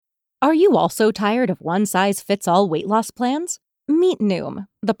Are you also tired of one-size-fits-all weight loss plans? Meet Noom,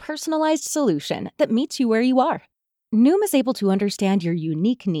 the personalized solution that meets you where you are. Noom is able to understand your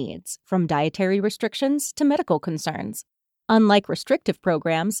unique needs, from dietary restrictions to medical concerns. Unlike restrictive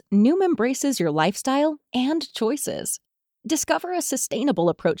programs, Noom embraces your lifestyle and choices. Discover a sustainable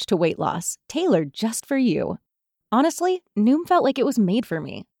approach to weight loss, tailored just for you. Honestly, Noom felt like it was made for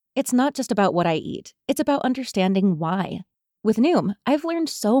me. It's not just about what I eat, it's about understanding why. With Noom, I've learned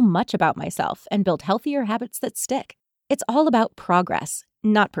so much about myself and built healthier habits that stick. It's all about progress,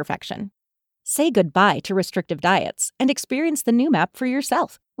 not perfection. Say goodbye to restrictive diets and experience the Noom app for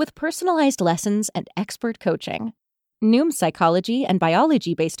yourself with personalized lessons and expert coaching. Noom's psychology and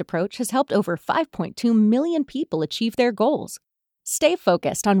biology-based approach has helped over 5.2 million people achieve their goals. Stay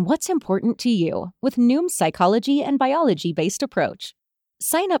focused on what's important to you with Noom's psychology and biology-based approach.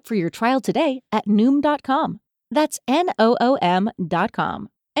 Sign up for your trial today at Noom.com. That's Noom.com.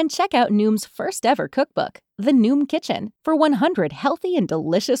 And check out Noom's first ever cookbook, The Noom Kitchen, for 100 healthy and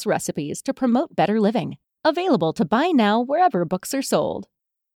delicious recipes to promote better living. Available to buy now wherever books are sold.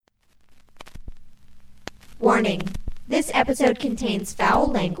 Warning. This episode contains foul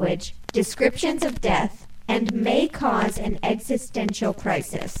language, descriptions of death, and may cause an existential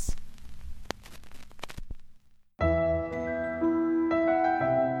crisis.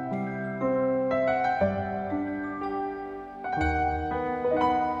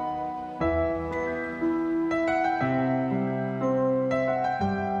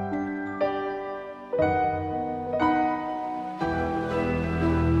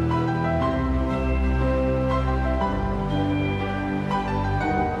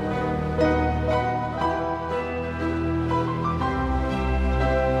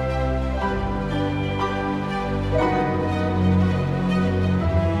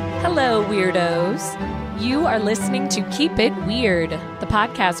 Hello, weirdos. You are listening to Keep It Weird, the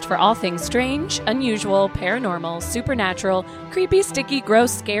podcast for all things strange, unusual, paranormal, supernatural, creepy, sticky,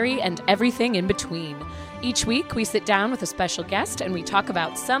 gross, scary, and everything in between. Each week, we sit down with a special guest and we talk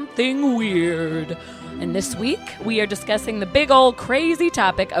about something weird. And this week, we are discussing the big old crazy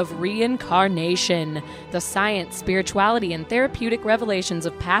topic of reincarnation, the science, spirituality, and therapeutic revelations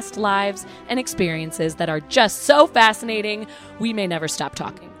of past lives and experiences that are just so fascinating, we may never stop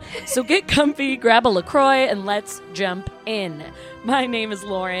talking. So get comfy, grab a LaCroix, and let's jump in. My name is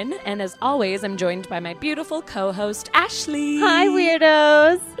Lauren, and as always, I'm joined by my beautiful co-host, Ashley. Hi,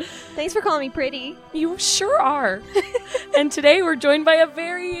 weirdos. Thanks for calling me pretty. You sure are. And today we're joined by a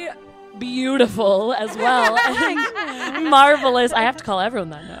very beautiful as well. Marvelous. I have to call everyone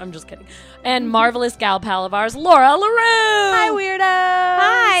that now. I'm just kidding. And marvelous gal pal of ours, Laura LaRue. Hi, weirdos.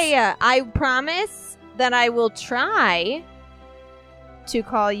 Hi. I promise that I will try to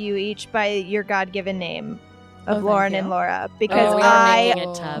call you each by your God-given name of Lauren and Laura, because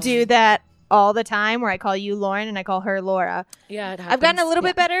I do that all the time, where I call you Lauren and I call her Laura. Yeah, it happens. I've gotten a little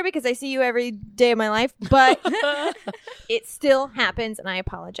bit better because I see you every day of my life, but it still happens, and I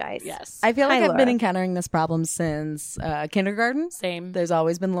apologize. Yes. I feel like Hi, I've been Laura. encountering this problem since kindergarten. Same. There's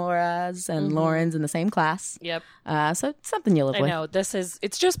always been Laura's and Lauren's in the same class. Yep. So it's something you live I with. know.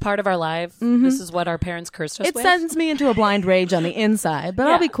 It's just part of our life. This is what our parents cursed us It with. sends me into a blind rage on the inside, but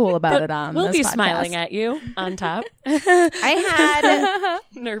I'll be cool about But it on we'll this be podcast. smiling at you on top. I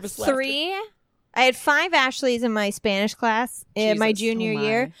had Nervous laughter. I had 5 Ashleys in my Spanish class in my Jesus. junior Oh my.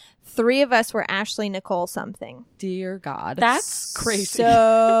 year. 3 of us were Ashley Nicole something. Dear God. That's crazy.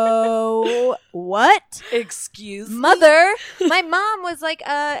 So what? Excuse me. Mother, my mom was like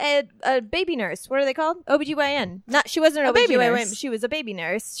a baby nurse. What are they called? OBGYN. She wasn't an A baby OBGYN. nurse. She was a baby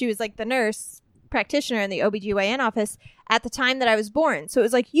nurse. She was like the nurse practitioner in the OBGYN office at the time that I was born. So it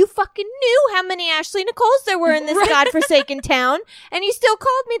was like, you fucking knew how many Ashley Nicoles there were in this godforsaken town, and you still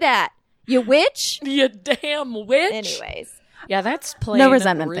called me that. You witch? You damn witch. Anyways. Yeah, that's plain No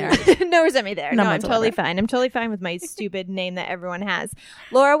resentment rude. there. No resentment there. None No, I'm totally whatsoever. fine. I'm totally fine with my stupid name that everyone has.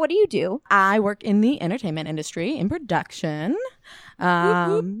 Laura, what do you do? I work in the entertainment industry in production.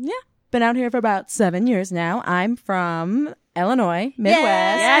 Yeah. Been out here for about 7 years now. I'm from Illinois, Midwest.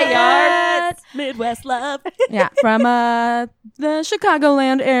 Yeah, yards. Midwest love. Yeah, from the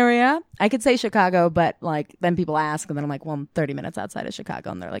Chicagoland area. I could say Chicago, but like then people ask, and then I'm like, well, I'm 30 minutes outside of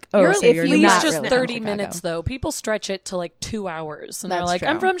Chicago, and they're like, oh, You're so at you're least not just really 30 from minutes, Chicago. though. People stretch it to like 2 hours. And they're That's like, true.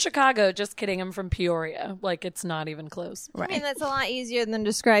 I'm from Chicago. Just kidding. I'm from Peoria. Like, it's not even close. I mean, that's a lot easier than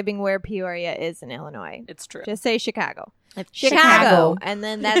describing where Peoria is in Illinois. It's true. Just say Chicago. Chicago. And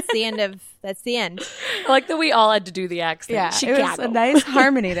then that's the end of that's the end. I like that we all had to do the accent. Yeah, Chicago. it was a nice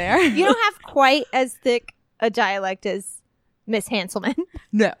harmony there. You don't have quite as thick a dialect as Miss Hanselman.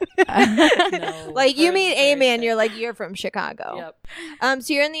 No. No, Like you hers meet is very Amy and thick. you're like, you're from Chicago. Yep.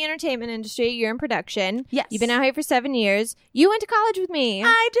 So you're in the entertainment industry. You're in production. Yes. You've been out here for 7 years. You went to college with me.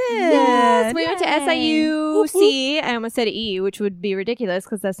 I did. Yes, we went to Yay. SIUC. I almost said E, which would be ridiculous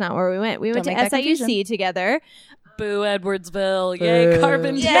because that's not where we went. We went Don't to make that SIUC together. Boo, Edwardsville. Yay, Boo.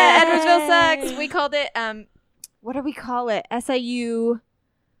 Carbon. Yeah, Edwardsville sucks. We called it, what do we call it? SIU.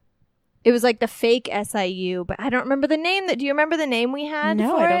 It was like the fake SIU, but I don't remember the name. Do you remember the name we had?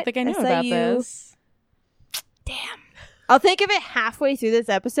 No, for I don't it? think I knew about SIU. this. I'll think of it halfway through this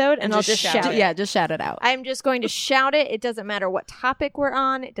episode and I'll just just shout shout it. it. Yeah, just shout it out. I'm just going to shout it. It doesn't matter what topic we're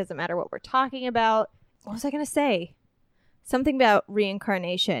on. It doesn't matter what we're talking about. What was I going to say? Something about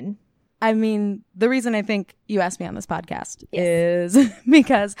reincarnation. I mean, the reason I think you asked me on this podcast is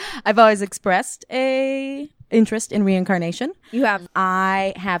because I've always expressed a interest in reincarnation. You have.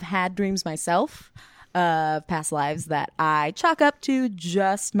 I have had dreams myself of past lives that I chalk up to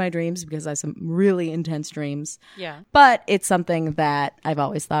just my dreams because I have some really intense dreams. Yeah. But it's something that I've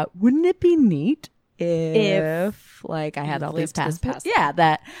always thought, wouldn't it be neat if like I had all these lived this past, past yeah,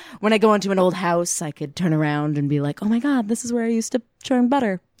 that when I go into an old house, I could turn around and be like, oh my God, this is where I used to churn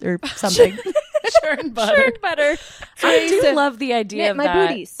butter or something. Churn butter. Butter. I do love the idea knit of my that.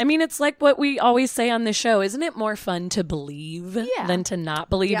 booties. I mean, it's like what we always say on the show. Isn't it more fun to believe than to not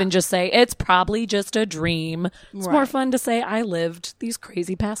believe and just say, it's probably just a dream? It's more fun to say, I lived these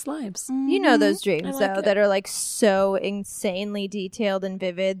crazy past lives. You know those dreams, I like though, it. that are like so insanely detailed and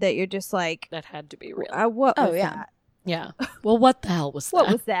vivid that you're just like, That had to be real. what was yeah. that? Yeah. Well, what the hell was What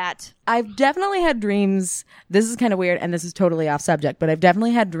that? was that? I've definitely had dreams. This is kind of weird and this is totally off subject, but I've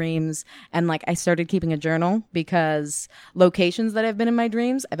definitely had dreams and like I started keeping a journal because locations that I've been in my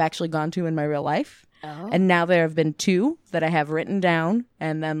dreams I've actually gone to in my real life. Oh. And now there have been 2 that I have written down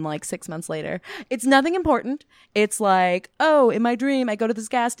and then like 6 months later. It's nothing important. It's like, oh, in my dream I go to this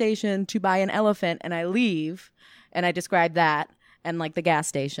gas station to buy an elephant and I leave and I describe that. And like the gas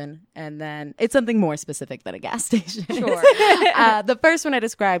station. And then it's something more specific than a gas station. Sure. The first one I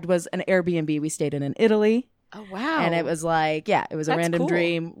described was an Airbnb we stayed in Italy. Oh, wow. And it was like, yeah, it was a That's random cool.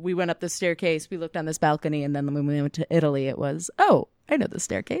 dream. We went up the staircase. We looked on this balcony. And then when we went to Italy, it was, oh, I know the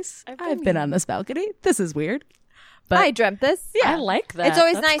staircase. I've been on this balcony. This is weird. But I dreamt this. I like that. It's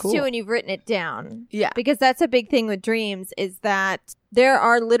always That's nice cool. too when you've written it down. Yeah. Because that's a big thing with dreams is that there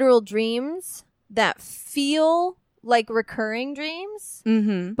are literal dreams that feel like recurring dreams,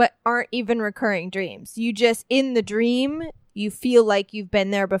 but aren't even recurring dreams. You just, in the dream, you feel like you've been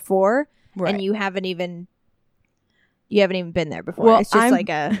there before Right. and you haven't even been there before. Well, it's just I'm- like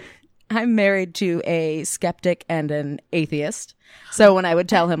a... I'm married to a skeptic and an atheist. So when I would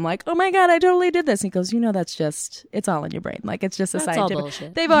tell him like, oh my God, I totally did this. He goes, that's just, it's all in your brain. Like it's just a That's all scientific.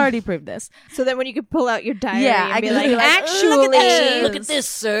 bullshit. They've already proved this. So then when you could pull out your diary Yeah, and I be could like, be like, actually... Look at this,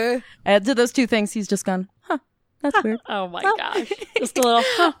 sir. And to those 2 things, he's just gone, huh, that's weird. Oh, my gosh. Just a little,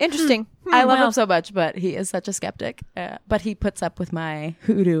 huh. Interesting. I love wow. him so much, but he is such a skeptic. But he puts up with my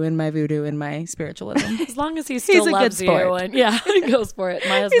hoodoo and my voodoo and my spiritualism. As long as he still a good loves you, sport. and yeah, he goes for it.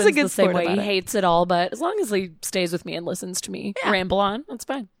 My a husband's good the same sport way. He about it. hates it all, but as long as he stays with me and listens to me ramble on, that's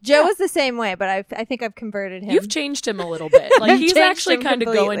fine. Joe was the same way, but I think I've converted him. You've changed him a little bit. Like he's changed actually him kind of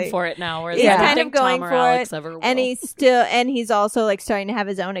completely. going for it now. Whereas He's I don't kind of think going Tom or for Alex it, ever will. and he's also like starting to have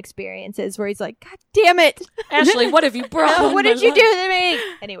his own experiences where he's like, God damn it, Ashley, what have you brought? no, on what my did you life? do to me?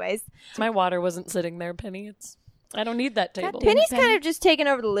 Anyways, My water wasn't sitting there, Penny. I don't need that table. Penny's kind of just taken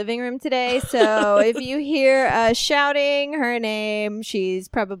over the living room today, so if you hear shouting her name, she's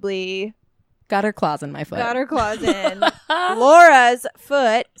probably Got her claws in my foot. got her claws in Laura's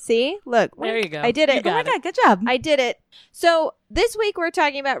foot. See, look, There you go. I did You it. got Oh my God, good job. I did it. So this week we're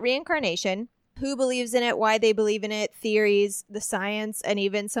talking about reincarnation, who believes in it, why they believe in it, theories, the science, and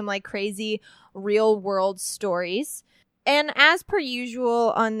even some like crazy real world stories. And as per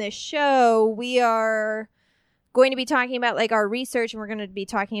usual on this show, we are going to be talking about like our research, and we're going to be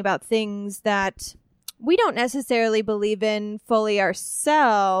talking about things that we don't necessarily believe in fully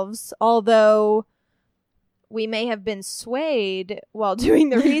ourselves, although we may have been swayed while doing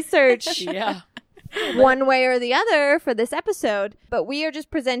the research Yeah. one way or the other for this episode, but we are just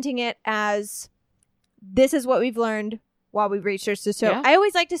presenting it as this is what we've learned while we researched this. So Yeah. I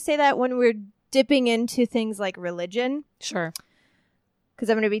always like to say that when we're dipping into things like religion, Sure. because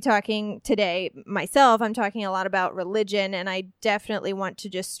I'm going to be talking today myself, I'm talking a lot about religion, and I definitely want to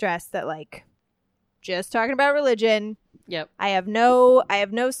just stress that like just talking about religion, Yep. I have no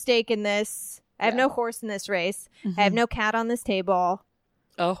stake in this. I have no horse in this race. I have no cat on this table.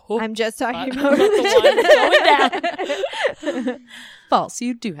 Oh, I'm just talking about the one going down. False.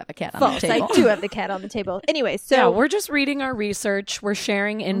 You do have a cat on False. the table. I do have the cat on the table. Anyway, so yeah, we're just reading our research. We're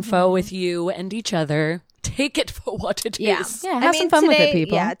sharing info with you and each other. Take it for what it is. Yeah, have some fun with it,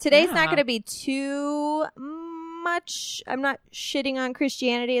 people. Yeah, today's not going to be too much. I'm not shitting on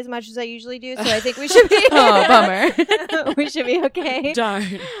Christianity as much as I usually do, so I think we should be. Oh, bummer. We should be okay.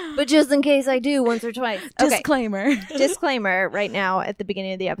 Darn. But just in case I do once or twice. Okay. Disclaimer right now at the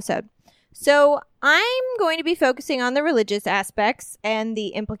beginning of the episode. So I'm going to be focusing on the religious aspects and the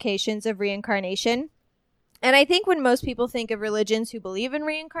implications of reincarnation. And I think when most people think of religions who believe in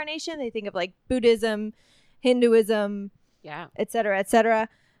reincarnation, they think of like Buddhism, Hinduism, et cetera,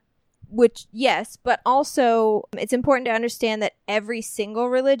 which, yes, but also it's important to understand that every single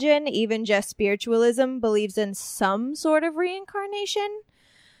religion, even just spiritualism, believes in some sort of reincarnation,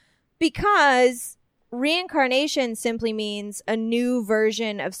 because reincarnation simply means a new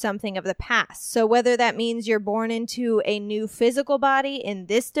version of something of the past. So whether that means you're born into a new physical body in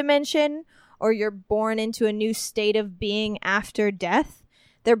this dimension, or you're born into a new state of being after death,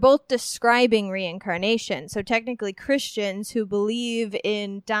 they're both describing reincarnation. So technically Christians who believe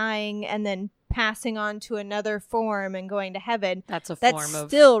in dying and then passing on to another form and going to heaven, that's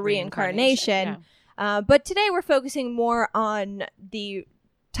still reincarnation. Yeah. But today we're focusing more on the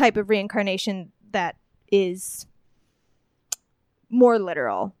type of reincarnation that is more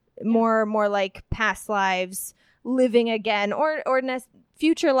literal, more like past lives, living again, or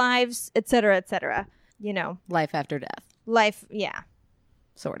future lives, etc. You know, life after death. Life, yeah,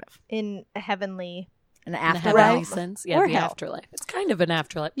 sort of in a heavenly, an afterlife sense. Yeah, or the hell. Afterlife. It's kind of an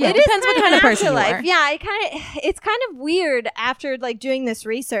afterlife. Yeah, it depends what kind of person you are. Yeah, it's kind of weird after like doing this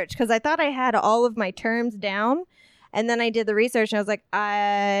research, because I thought I had all of my terms down, and then I did the research and I was like,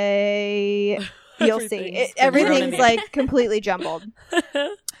 you'll see. Everything's like completely jumbled.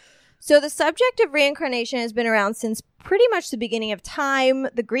 So the subject of reincarnation has been around since pretty much the beginning of time.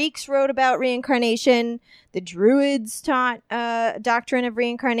 The Greeks wrote about reincarnation. The Druids taught a doctrine of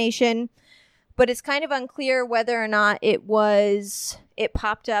reincarnation. But it's kind of unclear whether or not it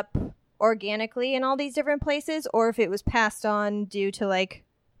popped up organically in all these different places, or if it was passed on due to like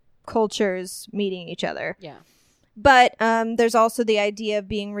cultures meeting each other. Yeah. But there's also the idea of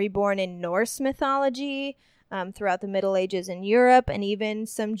being reborn in Norse mythology, throughout the Middle Ages in Europe, and even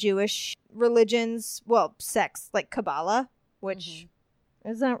some Jewish religions, well, sects like Kabbalah, which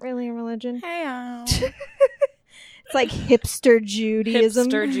is that really a religion? Hey, it's like hipster Judaism.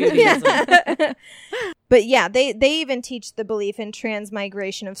 Yeah. But yeah, they even teach the belief in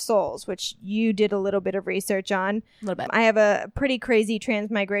transmigration of souls, which you did a little bit of research on. A little bit. I have a pretty crazy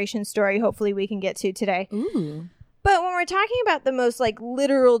transmigration story hopefully we can get to today. Ooh. But when we're talking about the most like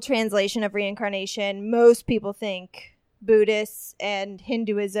literal translation of reincarnation, most people think Buddhists and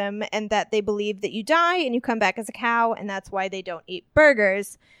Hinduism, and that they believe that you die and you come back as a cow, and that's why they don't eat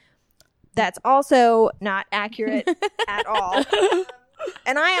burgers. That's also not accurate at all.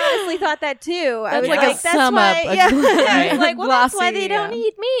 And I honestly thought that too. I was like a sum why, up. Yeah. I was like, well, that's why Glossy, they don't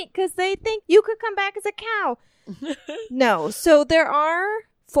eat meat, because they think you could come back as a cow. No. So there are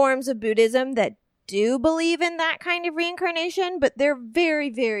forms of Buddhism that do believe in that kind of reincarnation, but they're very,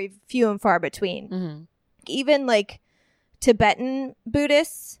 very few and far between. Mm-hmm. Even like Tibetan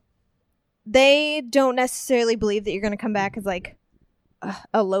Buddhists, they don't necessarily believe that you're going to come back as like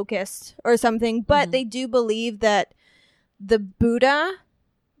a locust or something, but they do believe that the Buddha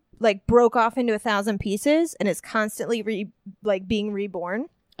like broke off into 1,000 pieces and is constantly being reborn.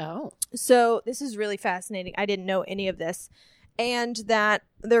 Oh. So this is really fascinating. I didn't know any of this. And that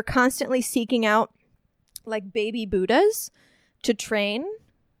they're constantly seeking out like baby Buddhas to train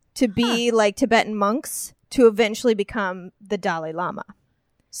to be like Tibetan monks to eventually become the Dalai Lama.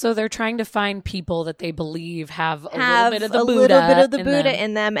 So they're trying to find people that they believe have a little bit of the Buddha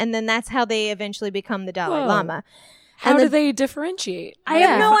in them, and then that's how they eventually become the Dalai Lama. How do they differentiate? I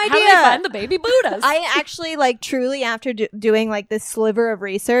have no idea. How do they find the baby Buddhas? I actually like truly after doing like this sliver of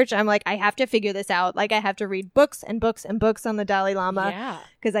research, I'm like, I have to figure this out. Like I have to read books and books and books on the Dalai Lama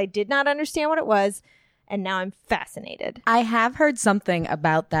because I did not understand what it was. And now I'm fascinated. I have heard something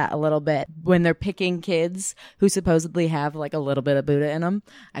about that a little bit when they're picking kids who supposedly have like a little bit of Buddha in them.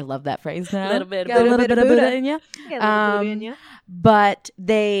 I love that phrase now. A little bit of Buddha in you. Buddha in you. But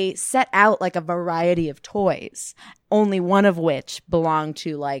they set out like a variety of toys, only one of which belonged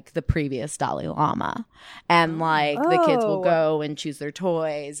to like the previous Dalai Lama. And like the kids will go and choose their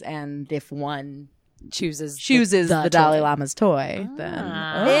toys, and if one chooses the Dalai Lama's toy,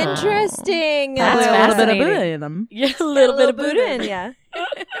 then interesting. That's a little bit of Buddha in them. Yeah, a little bit of Buddha in ya.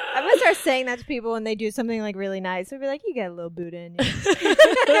 I must start saying that to people when they do something like really nice. I'll be like, you got a little Buddha in you.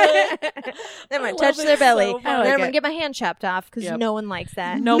 Then I'm going to touch their belly. Then I'm going to get my hand chopped off because no one likes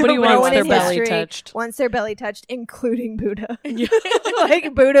that. Nobody wants their belly touched. Wants their belly touched, including Buddha.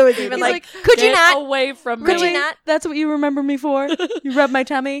 Like Buddha was even like, could you not? Away from Could me. you not? That's what you remember me for? You rub my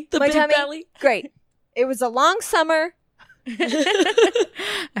tummy? The My big tummy? belly. Great. It was a long summer.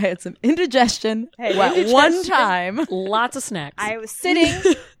 I had some indigestion one time. Lots of snacks. I was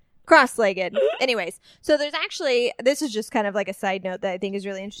sitting cross-legged. Anyways, so there's actually, this is just kind of like a side note that I think is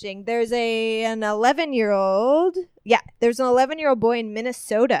really interesting. There's an 11-year-old boy in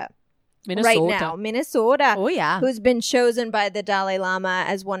Minnesota. Right now, Minnesota. Oh, yeah. Who's been chosen by the Dalai Lama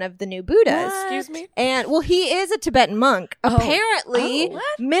as one of the new Buddhas. Excuse me? And, well, he is a Tibetan monk. Apparently,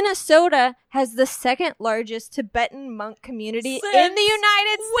 Minnesota has the second largest Tibetan monk community in the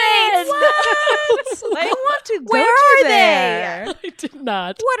United States. What? I want to go Where to are there. I did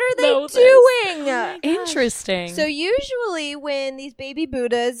not. What are they know this. doing? Interesting. So usually when these baby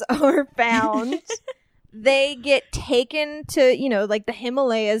Buddhas are found, they get taken to, like the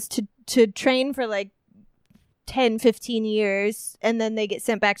Himalayas to train for like 10, 15 years, and then they get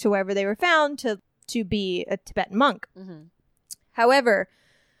sent back to wherever they were found to be a Tibetan monk. Mm-hmm. However,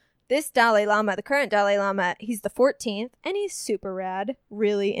 this Dalai Lama, the current Dalai Lama, he's the 14th, and he's super rad,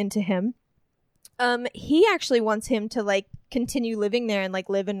 really into him. He actually wants him to like continue living there and like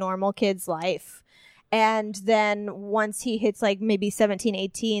live a normal kid's life. And then once he hits like maybe 17,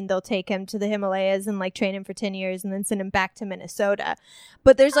 18, they'll take him to the Himalayas and like train him for 10 years and then send him back to Minnesota.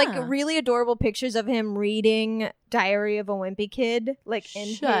 But there's like really adorable pictures of him reading Diary of a Wimpy Kid, like in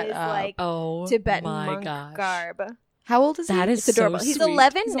his like Tibetan monk garb. How old is he? That is It's adorable. so He's sweet.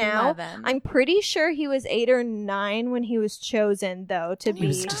 11 He's now. 11. I'm pretty sure he was 8 or 9 when he was chosen, though, to He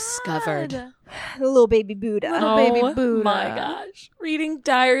was be discovered. the little baby Buddha. Little baby Buddha. My gosh. Reading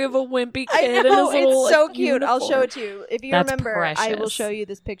Diary of a Wimpy I Kid. know, in his little, it's so like, cute. I'll show uniform. it to you. If you That's remember, I will precious. show you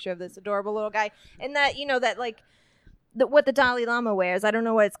this picture of this adorable little guy. And that, that like, what the Dalai Lama wears. I don't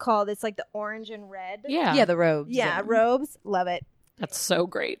know what it's called. It's like the orange and red. Yeah. Yeah, the robes. Yeah, robes. Love it. That's so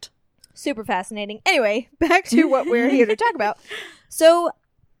great. Super fascinating. Anyway, back to what we're here to talk about. So,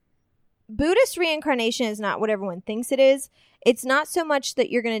 Buddhist reincarnation is not what everyone thinks it is. It's not so much that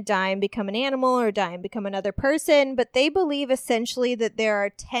you're going to die and become an animal or die and become another person, but they believe essentially that there are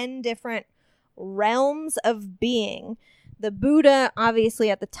 10 different realms of being. The Buddha, obviously,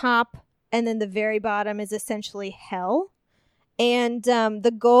 at the top, and then the very bottom is essentially hell. And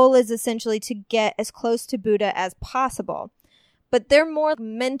the goal is essentially to get as close to Buddha as possible. But they're more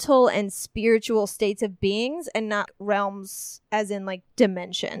mental and spiritual states of beings and not realms as in like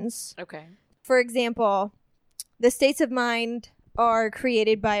dimensions. Okay. For example, the states of mind are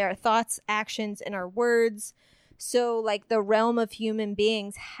created by our thoughts, actions, and our words. So like the realm of human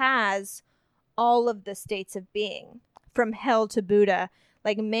beings has all of the states of being from hell to Buddha.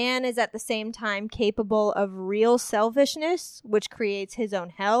 Like man is at the same time capable of real selfishness, which creates his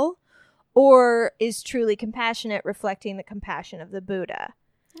own hell, or is truly compassionate, reflecting the compassion of the Buddha.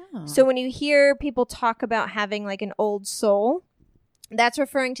 Oh. So when you hear people talk about having like an old soul, that's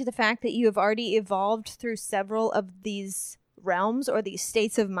referring to the fact that you have already evolved through several of these realms or these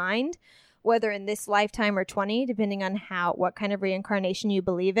states of mind, whether in this lifetime or 20, depending on what kind of reincarnation you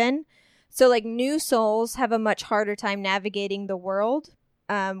believe in. So like new souls have a much harder time navigating the world.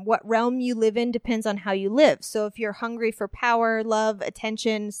 What realm you live in depends on how you live. So if you're hungry for power, love,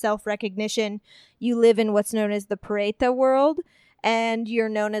 attention, self-recognition, you live in what's known as the Pareta world, and you're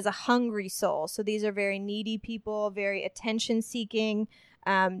known as a hungry soul. So these are very needy people, very attention-seeking,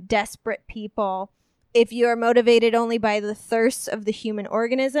 desperate people. If you are motivated only by the thirst of the human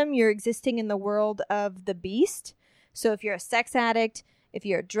organism, you're existing in the world of the beast. So if you're a sex addict, if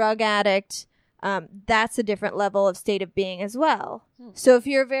you're a drug addict, that's a different level of state of being as well. So if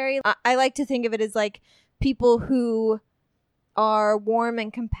you're I like to think of it as like people who are warm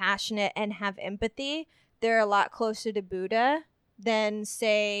and compassionate and have empathy, they're a lot closer to Buddha than,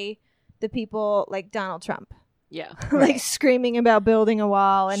 say, the people like Donald Trump. Yeah. Like screaming about building a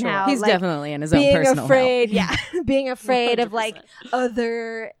wall and how He's like, definitely in his own being personal afraid, hell. being afraid of 100%. like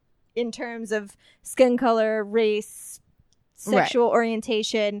other in terms of skin color, race, sexual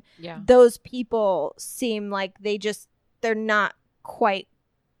orientation. Yeah. Those people seem like they're not quite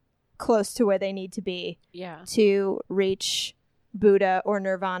close to where they need to be Yeah. to reach Buddha or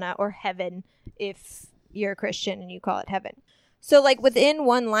Nirvana or heaven if you're a Christian and you call it heaven. So like within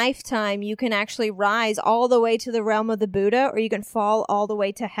one lifetime, you can actually rise all the way to the realm of the Buddha, or you can fall all the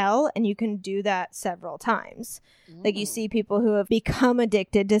way to hell, and you can do that several times. Like you see people who have become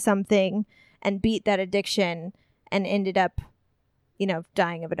addicted to something and beat that addiction and ended up,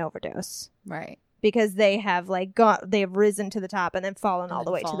 dying of an overdose. Right. Because they have they've risen to the top and then fallen all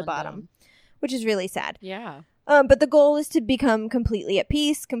the way to the bottom, down. Which is really sad. Yeah. But the goal is to become completely at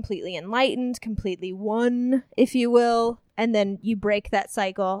peace, completely enlightened, completely one, if you will. And then you break that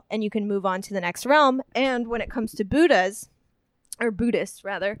cycle and you can move on to the next realm. And when it comes to Buddhists,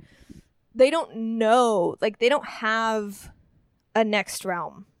 rather, they don't know, they don't have a next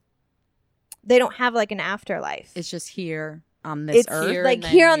realm. They don't have an afterlife. It's just here on this earth.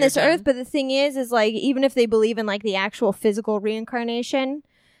 Here on this earth. But the thing is even if they believe in the actual physical reincarnation,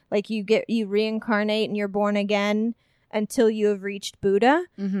 you reincarnate and you're born again until you have reached Buddha.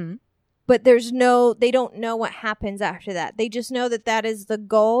 Mm-hmm. But they don't know what happens after that. They just know that is the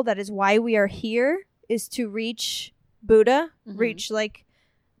goal. That is why we are here, is to reach Buddha, reach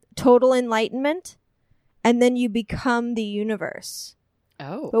total enlightenment, and then you become the universe.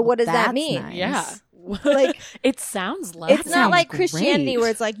 Oh. But what does that That's mean? nice. Yeah. It sounds like It's not like Christianity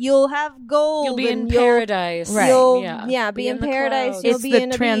where it's you'll have gold. you'll be in and paradise. Right. You'll be in the paradise. clouds. You'll It's be the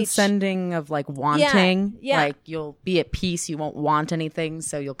in a transcending of wanting. Yeah. You'll be at peace. You won't want anything,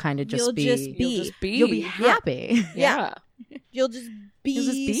 so you'll kind of just You'll be. just be. You'll just be. You'll be happy. Yeah. You'll just be, You'll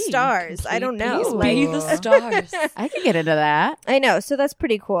just be stars. I don't know. complete Be the stars. I can get into that. I know. So that's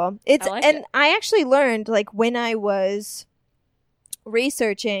pretty cool. It's I like and it. I actually learned when I was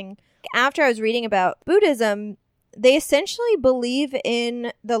researching after I was reading about Buddhism, they essentially believe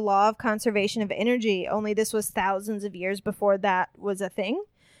in the law of conservation of energy. Only this was thousands of years before that was a thing.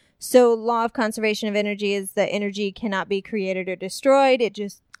 So law of conservation of energy is that energy cannot be created or destroyed. It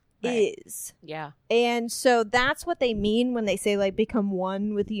just is. Yeah. And so that's what they mean when they say become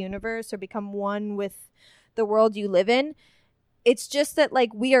one with the universe or become one with the world you live in. It's just that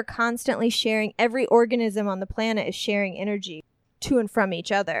we are constantly sharing, every organism on the planet is sharing energy to and from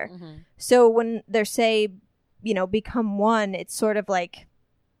each other. Mm-hmm. So when they say, become one, it's sort of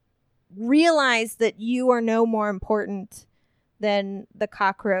realize that you are no more important than the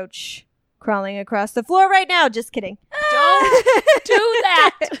cockroach crawling across the floor right now. Just kidding. Don't do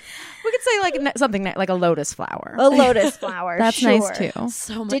that. We could say something like a lotus flower. A lotus flower. That's sure. nice too.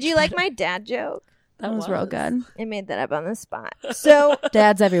 So much Did you like my dad joke? That was real good. I made that up on the spot. So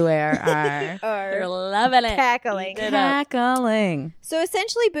Dads everywhere They're are loving it. cackling. Eat it up. cackling. So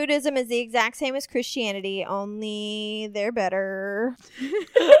essentially Buddhism is the exact same as Christianity, only they're better.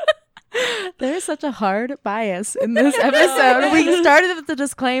 There's such a hard bias in this episode. We started with the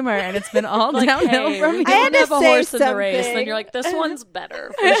disclaimer, and it's been all downhill hey, from we here. I had don't to have a say horse in the race. Then something. you're like, this one's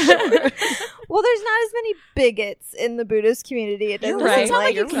better for sure. Well, there's not as many bigots in the Buddhist community. It doesn't You're right. It's not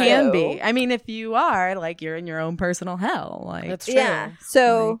like You're you can right. be. I mean, if you are, you're in your own personal hell. That's true. Yeah.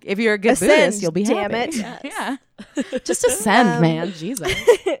 So if you're a good ascend, Buddhist, you'll be damn happy. it. Yes. Yeah. Just ascend, man. Jesus.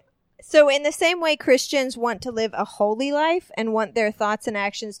 So in the same way Christians want to live a holy life and want their thoughts and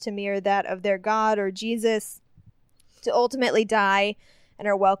actions to mirror that of their God or Jesus to ultimately die and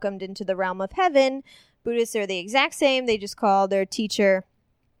are welcomed into the realm of heaven, Buddhists are the exact same. They just call their teacher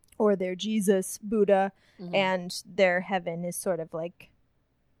or their Jesus Buddha, and their heaven is sort of like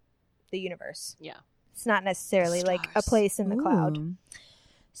the universe. Yeah. It's not necessarily like a Stars. place in the cloud. Ooh.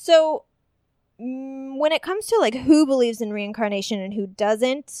 So when it comes to who believes in reincarnation and who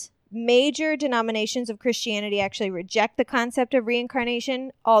doesn't, major denominations of Christianity actually reject the concept of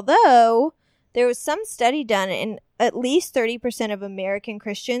reincarnation, although there was some study done and at least 30% of American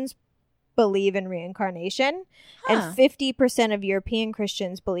Christians believe in reincarnation and 50% of European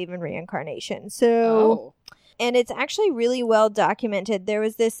Christians believe in reincarnation. So and it's actually really well documented. There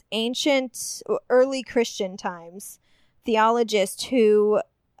was this ancient, early Christian times theologist who,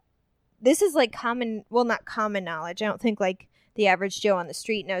 this is common, well, not common knowledge. I don't think the average Joe on the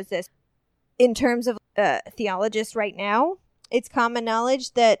street knows this. In terms of theologists right now, it's common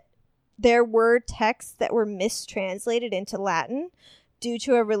knowledge that there were texts that were mistranslated into Latin due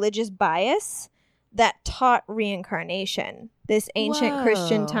to a religious bias that taught reincarnation. This ancient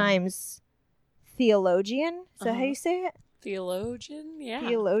Christian times theologian, is that how you say it? Theologian? Yeah.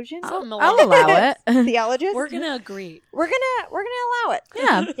 Theologian? Something I'll along- allow it. Theologist? We're going to agree. We're gonna allow it.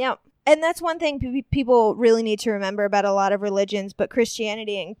 Yeah. Yeah. And that's one thing people really need to remember about a lot of religions, but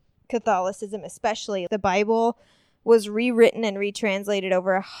Christianity and Catholicism especially. The Bible was rewritten and retranslated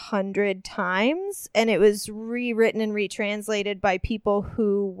over 100 times, and it was rewritten and retranslated by people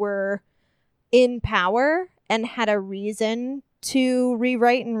who were in power and had a reason to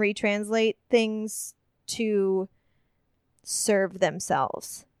rewrite and retranslate things to serve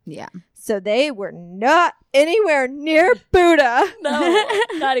themselves. Yeah. So they were not anywhere near Buddha. No,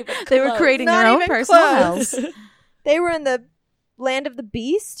 not even close. They were creating Not their own even personal close. hells. They were in the land of the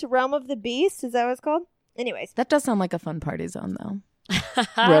beast, realm of the beast. Is that what it's called? Anyways, That does sound like a fun party zone, though.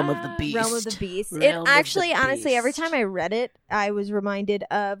 Realm of the Beast. Realm of the Beast. Realm It of the actually, honestly, every Beast. time I read it, I was reminded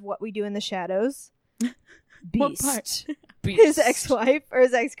of What We Do in the Shadows. What Beast. part? His ex-wife or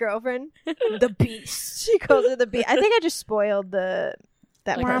his ex-girlfriend. The Beast. She calls her the Beast. I think I just spoiled that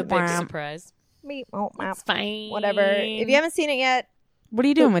Like part. the big surprise. It's Fine. Whatever. If you haven't seen it yet, What are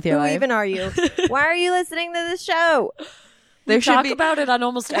you doing with your who life? even are you? Why are you listening to this show? There We should talk be about it on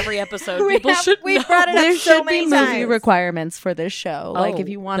almost every episode. We People have- should we've know. brought it up there so should be many movie times. requirements for this show. Like Oh, if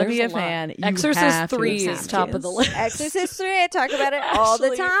you want to be a there's a lot. fan, you Exorcist have to 3 have is top of the kids. list. Exorcist 3, I talk about it all the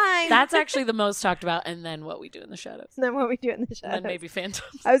Actually, time. That's actually the most talked about, and then What We Do in the Shadows. And then What We Do in the And Shadows. then maybe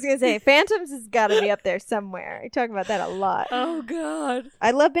Phantoms. I was going to say, Phantoms has got to be up there somewhere. I talk about that a lot. Oh, God.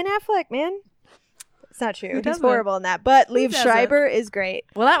 I love Ben Affleck, man. It's not true. He's doesn't? horrible in that. But Liev doesn't? Schreiber is great.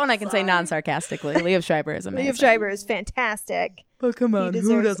 Well, that one I can say non-sarcastically. Liev Schreiber is amazing. Liev Schreiber is fantastic. But come on,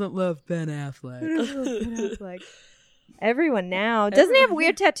 who doesn't love Ben Affleck? Like everyone now. Doesn't he have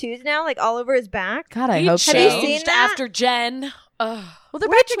weird tattoos now, like all over his back? God, I He hope Have you so. seen changed that? after Jen. Ugh. Well, they're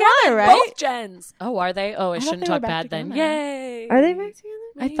Which back together, one? right? Both Jens. Oh, are they? Oh, I thought shouldn't they were talk back bad then. together. Yay. Are they back together?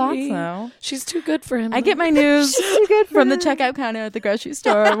 I thought Maybe. so. She's too good for him. I get my news Too good for from the him. checkout counter at the grocery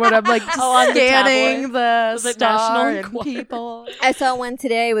store when I'm like Oh, on the scanning tabloid? the Was it star National and Enquirer? people. I saw one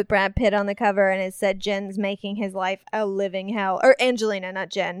today with Brad Pitt on the cover, and it said Jen's making his life a living hell. Or Angelina,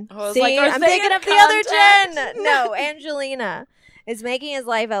 not Jen. I was See, like, are I'm they thinking in of the other contact? Jen. No, Angelina is making his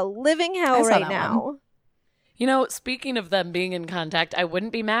life a living hell I saw right that now. You know, speaking of them being in contact, I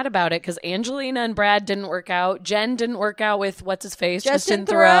wouldn't be mad about it because Angelina and Brad didn't work out. Jen didn't work out with what's his face, Justin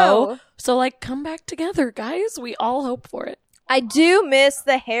Justin Theroux. So, like, come back together, guys. We all hope for it. I do miss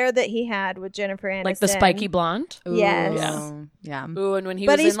the hair that he had with Jennifer Aniston. Like the spiky blonde. Yes. Ooh, yeah. Ooh, and when he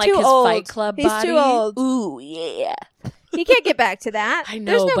But was he's in like too his old. Fight Club He's body. too old. Ooh, yeah. He can't get back to that. I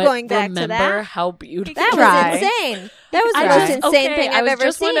know, There's no but going back remember to that. how beautiful. That Try. was insane. That was the I most just- insane okay, thing I I've was ever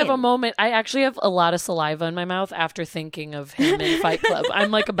just seen. one of a moment. I actually have a lot of saliva in my mouth after thinking of him in Fight Club. I'm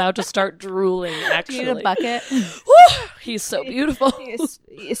like about to start drooling. Do Actually, you need a bucket? He's so beautiful.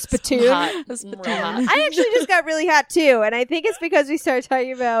 Spittoon. Hot. Real hot. I actually just got really hot too, and I think it's because we started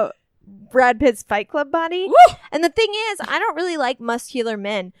talking about Brad Pitt's Fight Club body. Woo! And the thing is, I don't really like muscular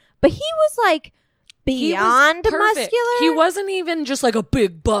men, but he was like He was beyond perfect. muscular. He wasn't even just like a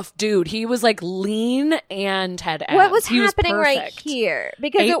big buff dude. He was like lean and had abs. What was He happening right perfect. here?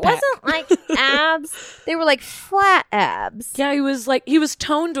 Because it Eight-pack. wasn't like abs; they were like flat abs. Yeah, he was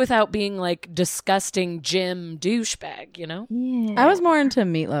toned without being like disgusting gym douchebag, you know? Yeah. I was more into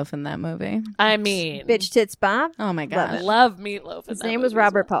Meatloaf in that movie. I mean, Bitch tits Bob. Oh my I god. love Meatloaf. in His that name was movie as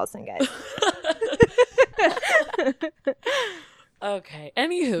Robert Paulson, guys. well. Okay.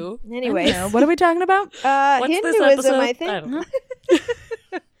 Anywho, Anyways, Yeah, what are we talking about? what's this Hinduism, episode? I think. don't know.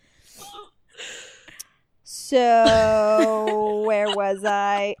 So where was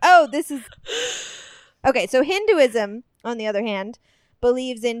I? Oh, this is okay. So Hinduism, on the other hand,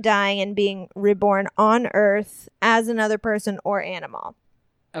 believes in dying and being reborn on Earth as another person or animal.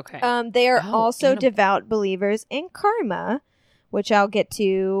 Okay. They are Oh, also animal. devout believers in karma, which I'll get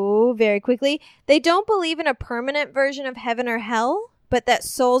to very quickly. They don't believe in a permanent version of heaven or hell, but that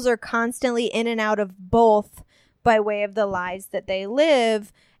souls are constantly in and out of both by way of the lives that they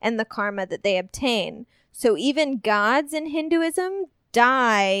live and the karma that they obtain. So even gods in Hinduism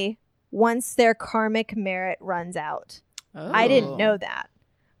die once their karmic merit runs out. I didn't know that.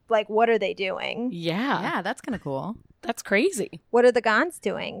 Like, what are they doing? Yeah, Yeah, that's kind of cool. that's crazy. What are the gods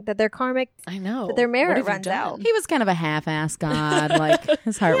doing? That their karmic, I know. that their What merit have you runs done? out. He was kind of a half-ass god. Like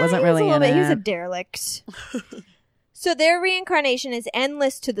his heart wasn't he was really a little in bit, it. He was a derelict. So their reincarnation is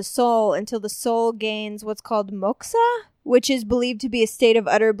endless to the soul until the soul gains what's called moksha, which is believed to be a state of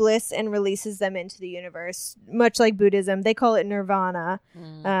utter bliss and releases them into the universe. Much like Buddhism, they call it nirvana.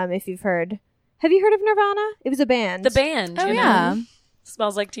 If you've heard, have you heard of Nirvana? It was a band. The band. Oh you yeah, know?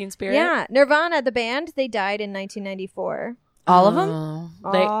 Smells like Teen Spirit. Yeah, Nirvana, the band. They died in 1994. all of them.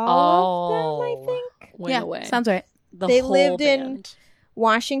 They All of them, I think. went Yeah, away. sounds right. The They whole lived in- band.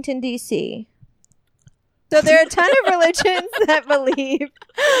 Washington, D.C. So there are a ton of religions that believe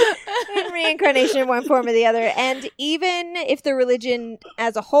in reincarnation in one form or the other. And even if the religion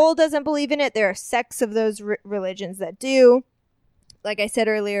as a whole doesn't believe in it, there are sects of those religions that do. Like I said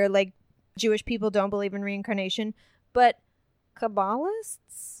earlier, like Jewish people don't believe in reincarnation. But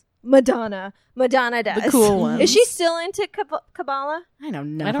Kabbalists? Madonna does. The cool ones. Is she still into Kabbalah? I know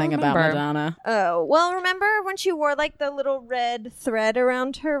nothing about remember. Madonna. Oh, well, remember when she wore like the little red thread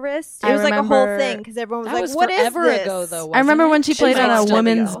around her wrist? It I was like a whole remember- thing because everyone was That like, was "What is forever this?" ago, though. I remember wasn't when it? she played was on like a still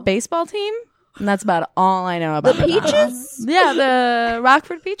women's ago. baseball team, and that's about all I know about The Madonna. Peaches? Yeah, the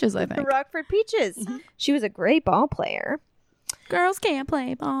Rockford Peaches, I The think. Rockford Peaches. She was a great ball player. Girls can't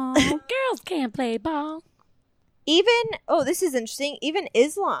play ball. Girls can't play ball. This is interesting. Even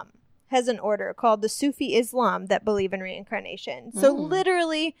Islam has an order called the Sufi Islam that believe in reincarnation. So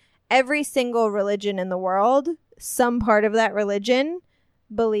literally every single religion in the world, some part of that religion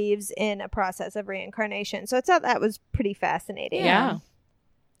believes in a process of reincarnation. So I thought that was pretty fascinating. Yeah.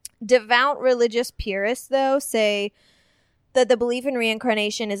 Devout religious purists, though, say that the belief in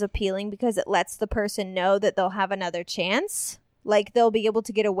reincarnation is appealing because it lets the person know that they'll have another chance. Like, they'll be able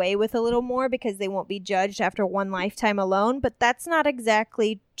to get away with a little more because they won't be judged after one lifetime alone. But that's not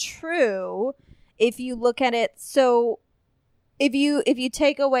exactly true if you look at it. So if you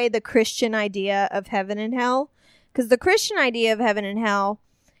take away the Christian idea of heaven and hell, because the Christian idea of heaven and hell,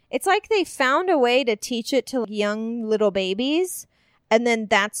 it's like they found a way to teach it to young little babies, and then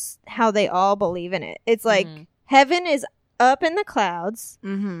that's how they all believe in it. It's like heaven is up in the clouds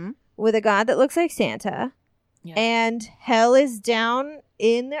with a God that looks like Santa. Yeah. And hell is down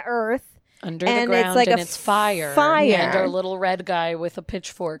in the earth. Under the ground, it's like and it's fire. And our little red guy with a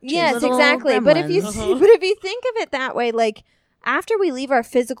pitchfork. Yes, exactly. Gremlins. But if you think of it that way, like, after we leave our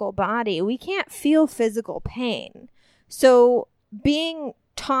physical body, we can't feel physical pain. So being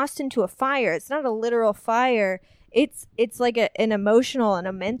tossed into a fire, it's not a literal fire. It's like an emotional and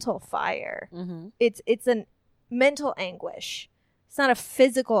a mental fire. It's a mental anguish. It's not a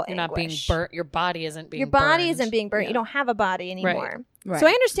physical You're anguish. Not being burnt. Your body isn't being burnt. Your body isn't being burnt. Yeah. You don't have a body anymore. Right. So I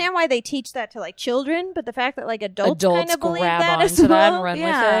understand why they teach that to, like, children, but the fact that, like, adults kind of believe that as well. That and run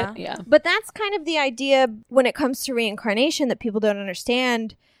with it. Yeah. But that's kind of the idea when it comes to reincarnation that people don't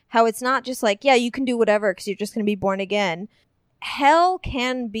understand, how it's not just like, yeah, you can do whatever because you're just going to be born again. Hell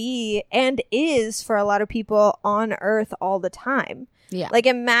can be and is for a lot of people on Earth all the time. Yeah. Like,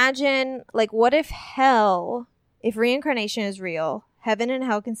 imagine, like, what if if reincarnation is real, heaven and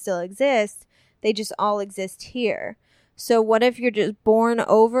hell can still exist, they just all exist here. So what if you're just born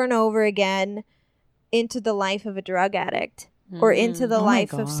over and over again into the life of a drug addict or into the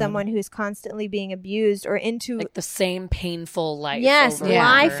life of someone who's constantly being abused or into like the same painful life. Yes,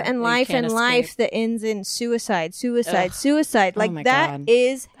 life and life and life that ends in suicide. Like that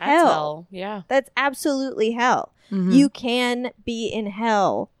is hell. That's hell. Yeah. That's absolutely hell. You can be in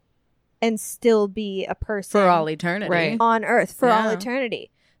hell and still be a person for all eternity on Earth for all eternity.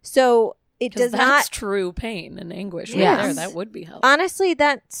 So it does that's true pain and anguish. Yes. There. That would be hell. Honestly,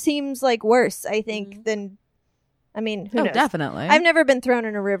 that seems like worse, I think, than, I mean, who knows? Definitely. I've never been thrown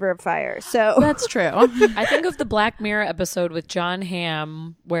in a river of fire, so. That's true. I think of the Black Mirror episode with John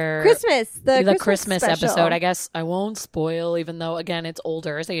Hamm where... the Christmas special. episode. I guess I won't spoil, even though, again, it's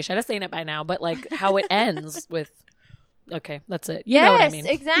older, so you should have seen it by now, but, like, how it ends with... Okay, that's it. You know what I mean.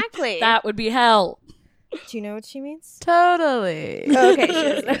 Exactly. That would be hell. Do you know what she means? Totally.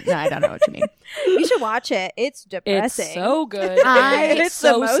 Okay. No, I don't know what you mean. You should watch it. It's depressing. It's so good. It's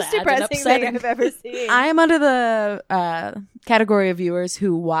so the most depressing thing I've ever seen. I am under the category of viewers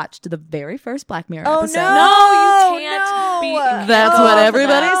who watched the very first Black Mirror episode. No, you can't be. That's what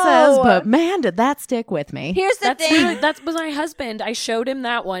everybody says, but man, did that stick with me. Here's the thing. That was my husband. I showed him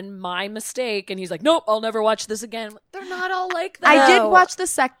that one, my mistake, and he's like, nope, I'll never watch this again. They're not all like that. I did watch the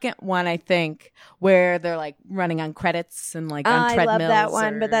second one, I think, where they're like running on credits and like on treadmills. I love that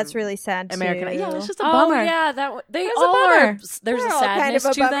one, but that's really sad American. too. Yeah, it's just a bummer. Oh yeah, that one. They There's all a bummer. are. There's They're a all sadness kind of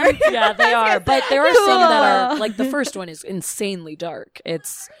a to bummer. them. Yeah, they are. But there are some that are like the first one is insanely dark.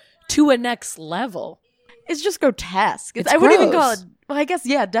 It's to a next level. It's just grotesque. It's I wouldn't even gross. call it. Well, I guess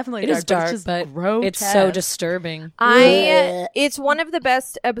definitely It dark, is dark, but it's just but it's so disturbing. It's one of the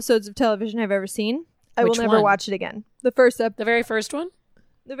best episodes of television I've ever seen. I will never watch it again. The very first one?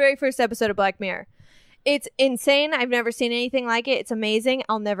 The very first episode of Black Mirror. It's insane. I've never seen anything like it. It's amazing.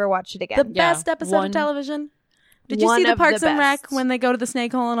 I'll never watch it again. The best episode of television. Did you see the Parks and Rec when they go to the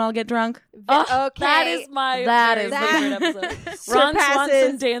snake hole and all get drunk? Oh, okay. That is my favorite episode. Ron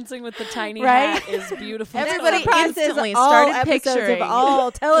Swanson dancing with the tiny hat is beautiful. Everybody instantly all started episodes picturing of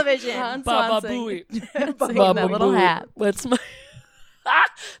all television. Ron Baba Swanson Booey. singing that little hat. That's my...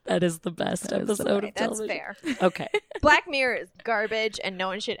 That is the best episode of television. That's fair. Okay. Black Mirror is garbage, and no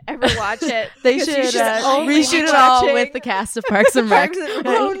one should ever watch it. They should reshoot it all with the cast of Parks and Rec.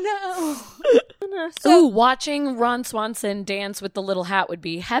 Oh no. So watching Ron Swanson dance with the little hat would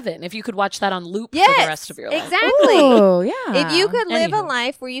be heaven if you could watch that on loop for the rest of your life. Exactly. Oh, yeah. If you could live a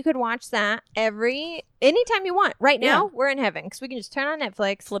life where you could watch that anytime you want. Right now, we're in heaven because we can just turn on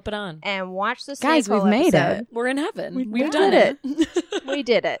Netflix, flip it on, and watch the Guys, Snake Hole we've made episode. it. We're in heaven. We've done it. We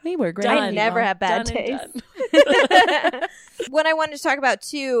did it. We were great. I never have bad taste. What I wanted to talk about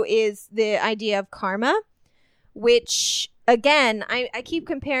too is the idea of karma, which again, I keep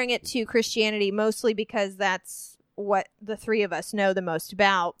comparing it to Christianity mostly because that's what the three of us know the most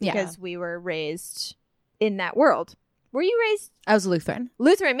about because we were raised in that world. Were you raised? I was Lutheran.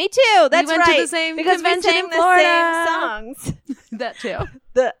 Lutheran, me too. That's we went right. to the same because we convention sang in Florida. the same songs. That too.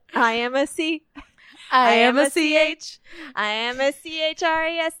 The I am a C. I am a CH. I am a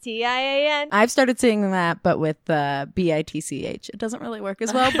CHRESTIAN. I've started singing that, but with BITCH. It doesn't really work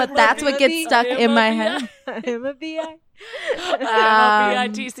as well, but that's what gets stuck in my head. I am a BI.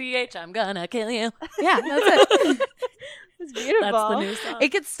 BITCH, I'm gonna kill you. Yeah, that's it. It's beautiful. That's the new song. It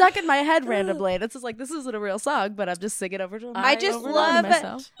gets stuck in my head randomly. And it's just like, this isn't a real song, but I'm just singing over to I just love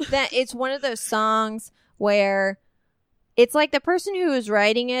that it's one of those songs where it's like the person who was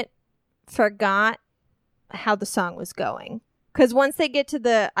writing it forgot how the song was going. Because once they get to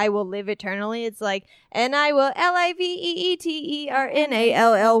the I will live eternally, it's like, and I will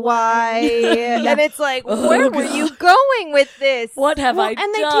LIVEETERNALLY. And it's like, where were you going with this? What have I done?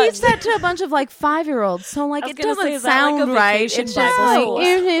 And they teach that to a bunch of like 5-year-olds. So like it doesn't sound like a right. vacation It's just Bible like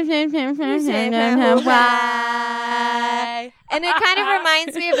and it kind of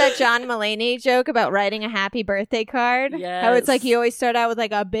reminds me of that John Mulaney joke about writing a happy birthday card. Yes. How it's like you always start out with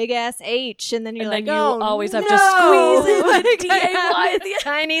like a big ass H, and then you're like, then oh, you always have to no. squeeze it Like, with DAY yeah,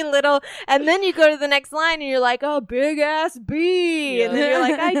 tiny little, and then you go to the next line and you're like, oh, big ass B, and then you're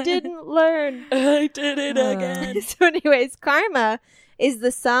like, I didn't learn. I did it again. So anyways, karma is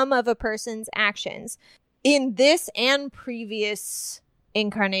the sum of a person's actions in this and previous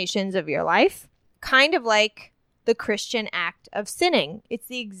incarnations of your life, kind of like the Christian act of sinning. It's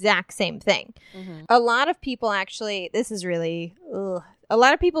the exact same thing. Mm-hmm. A lot of people actually, this is really, a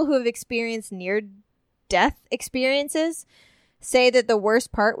lot of people who have experienced near-death experiences say that the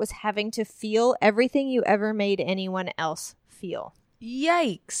worst part was having to feel everything you ever made anyone else feel.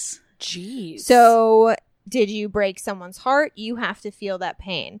 Yikes. Jeez. So, did you break someone's heart? You have to feel that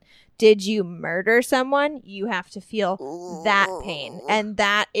pain. Did you murder someone? You have to feel that pain. And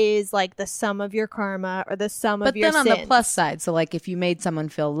that is like the sum of your karma or the sum of your sins. But then on the plus side, so like if you made someone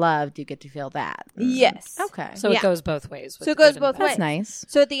feel loved, you get to feel that. Yes. Okay. So it goes both ways. So it goes both ways. That's nice.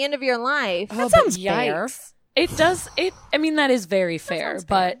 So at the end of your life, that sounds fair. It does. I mean, that is very fair.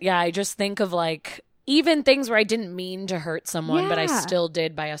 But yeah, I just think of like even things where I didn't mean to hurt someone, but I still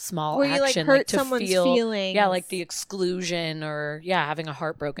did by a small where you action. like hurt to someone's feel, feelings. Yeah, like the exclusion or having a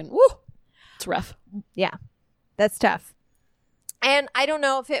heart broken. Woo! It's rough. Yeah, that's tough. And I don't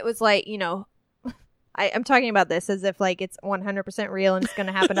know if it was like, I'm talking about this as if like it's 100% real and it's going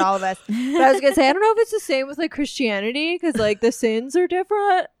to happen to all of us. But I was going to say, I don't know if it's the same with like Christianity because like the sins are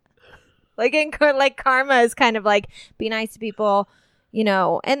different. Like like karma is kind of like be nice to people,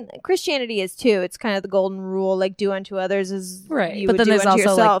 and Christianity is too. It's kind of the golden rule, like do unto others as right. you but would then do there's unto also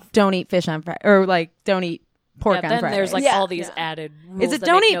yourself. like don't eat fish on Friday, or like don't eat pork on then Fridays. there's like all these added rules. Is it that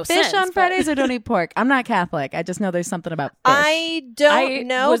don't make eat no fish sense, on Fridays or don't eat pork? I'm not Catholic. I just know there's something about fish. I don't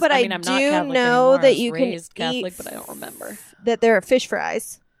know, but I I'm not do Catholic know anymore. that I was you can raised Catholic, eat but I don't remember that there are fish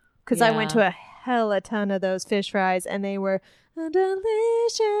fries because I Yeah. went to a hella ton of those fish fries and they were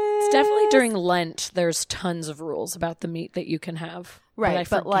delicious. It's definitely during Lent. There's tons of rules about the meat that you can have. Right,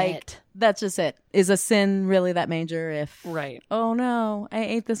 but like that's just it. Is a sin really that major? If oh no, I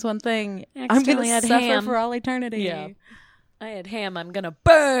ate this one thing, I'm going to suffer for all eternity. Yeah, I had ham. I'm going to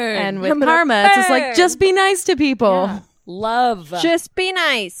burn. And with karma, it's just like just be nice to people. Yeah. Love. Just be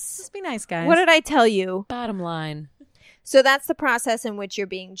nice. Just be nice, guys. What did I tell you? Bottom line. So that's the process in which you're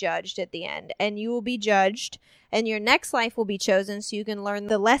being judged at the end, and you will be judged. And your next life will be chosen so you can learn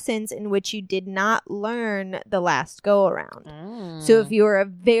the lessons in which you did not learn the last go around. So if you're a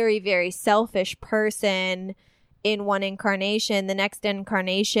very, very selfish person in one incarnation, the next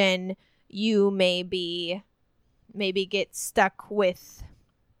incarnation, you maybe get stuck with,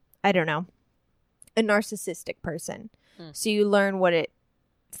 I don't know, a narcissistic person. So you learn what it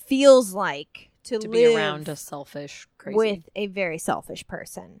feels like to live be around a selfish, crazy, with a very selfish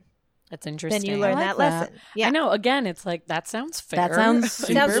person. That's interesting. Then you learn that lesson. Yeah. I know. Again, it's like that sounds fair. That sounds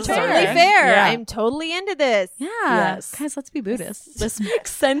totally fair. fair. Yeah. I'm totally into this. Yeah. Yes. Guys, let's be Buddhists. This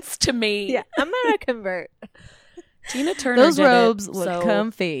makes sense to me. Yeah, I'm gonna convert. Tina Turner. Those did robes it, look so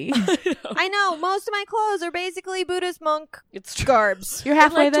comfy. I know. Most of my clothes are basically Buddhist monk It's true. garbs. You're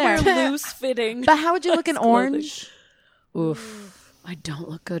halfway I like there. to wear loose fitting. But how would you look in orange? Oof. I don't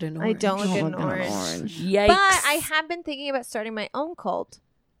look good in orange. I don't look good in orange. Yikes. But I have been thinking about starting my own cult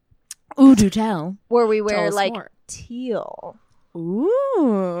Ooh, do tell. where we Tell wear us like more. teal, Ooh.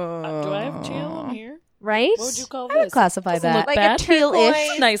 Do I have teal in here? right? What would you call I would this? classify Doesn't that. look Like bad. a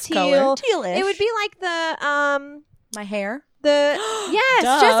teal-ish, Nice teal. color. Tealish. It would be like the My hair. Yes,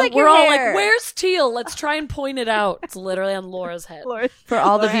 Duh. just like We're your all hair. like, where's teal? Let's try and point it out. It's literally on Laura's head. For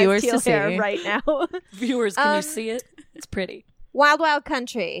all the Laura has viewers teal to see. hair right now. Viewers, can you see it? It's pretty. Wild Wild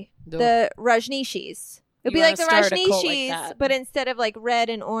Country, the Rajneeshis. It'll You be like the wanna start a cult like Rajneeshis, that. but instead of like red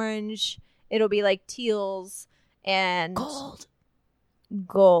and orange, it'll be like teals and Gold.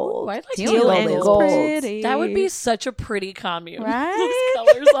 gold. Ooh, I like Teal teal and gold. gold. Pretty. That would be such a pretty commune. Right?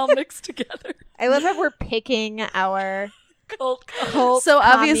 Those colors all mixed together. I love how we're picking our Gold colors. cult. So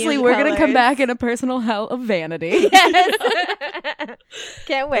obviously commune we're going to come colors. back in a personal hell of vanity. Yes.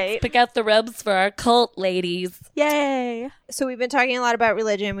 Can't wait. Pick out the robes for our cult ladies. Yay. So we've been talking a lot about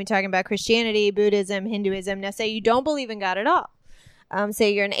religion. We're talking about Christianity, Buddhism, Hinduism. Now say you don't believe in God at all.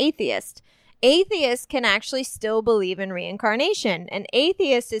 Say you're an atheist. Atheists can actually still believe in reincarnation. An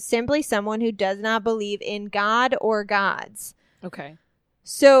atheist is simply someone who does not believe in God or gods. Okay.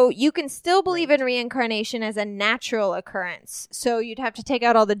 So you can still believe in reincarnation as a natural occurrence. So you'd have to take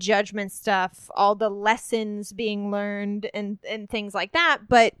out all the judgment stuff, all the lessons being learned and things like that.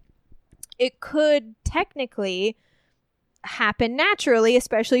 But it could technically happen naturally,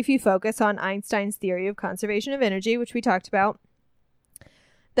 especially if you focus on Einstein's theory of conservation of energy, which we talked about.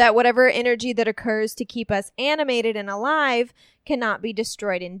 That whatever energy that occurs to keep us animated and alive cannot be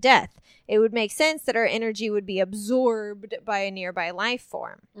destroyed in death. It would make sense that our energy would be absorbed by a nearby life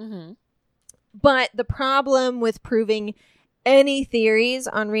form. Mm-hmm. But the problem with proving any theories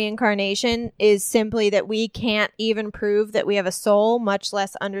on reincarnation is simply that we can't even prove that we have a soul, much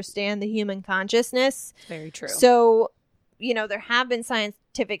less understand the human consciousness. Very true. So, there have been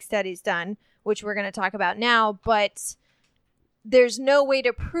scientific studies done, which we're going to talk about now, but there's no way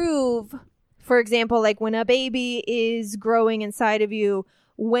to prove, for example, like when a baby is growing inside of you,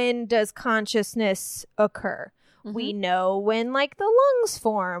 when does consciousness occur? Mm-hmm. We know when like the lungs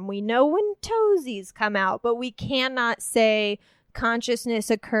form. We know when toesies come out, but we cannot say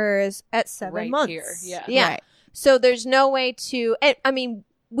consciousness occurs at 7 Right months. here, yeah. Yeah. Right. So there's no way to,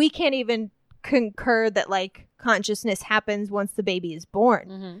 we can't even concur that like consciousness happens once the baby is born.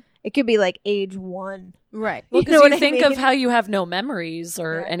 Mm-hmm. It could be like age 1. Right. Well, You because know what I think mean? of how you have no memories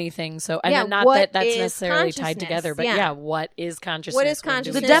or anything. So, I Yeah, mean, not what that that's is necessarily tied consciousness? together, but Yeah. what is consciousness? What is When do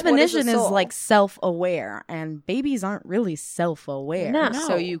consciousness? The we- What is definition a is soul? like self-aware, and babies aren't really self-aware. No.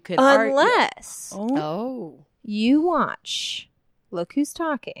 So you could argue. Unless Oh. Oh. you watch Look Who's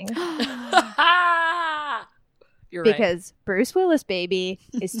Talking. You're right. Because Bruce Willis, baby,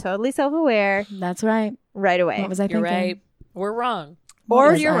 is totally self-aware That's right. right away. What was I You're thinking? right. We're wrong. What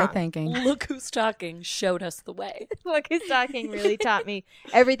Or was you're I wrong. thinking? Look Who's Talking showed us the way. Look Who's Talking really taught me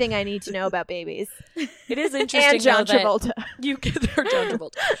everything I need to know about babies. It is interesting, And John though, that Travolta. you get there, John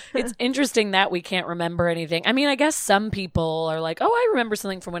Travolta. It's interesting that we can't remember anything. I mean, I guess some people are like, "Oh, I remember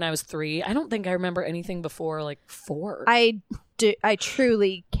something from when I was 3." I don't think I remember anything before like 4. I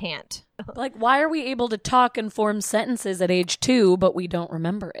truly can't. Like, why are we able to talk and form sentences at age 2, but we don't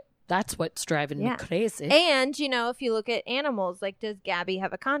remember it? That's what's driving me Yeah. crazy. And, if you look at animals, like, does Gabby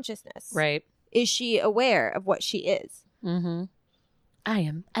have a consciousness? Right. Is she aware of what she is? Mm-hmm. I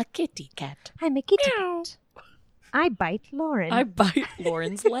am a kitty cat. I'm a kitty cat. I bite Lauren. I bite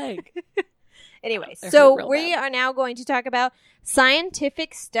Lauren's leg. Anyway, I so hurt real we are now going to talk about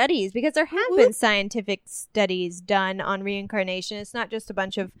scientific studies, because there have been scientific studies done on reincarnation. It's not just a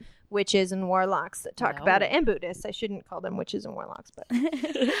bunch of witches and warlocks that talk No. about it, and Buddhists. I shouldn't call them witches and warlocks, but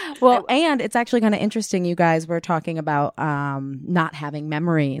Well, and it's actually kind of interesting. You guys were talking about not having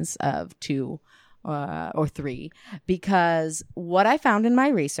memories of 2 or 3, because what I found in my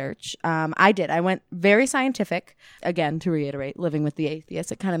research, I went very scientific. Again, to reiterate, living with the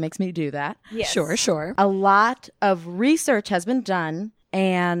atheist, it kind of makes me do that. yes. Sure. A lot of research has been done,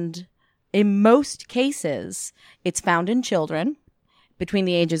 and in most cases, it's found in children between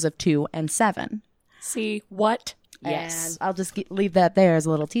the ages of 2 and 7. See what? And Yes. I'll just leave that there as a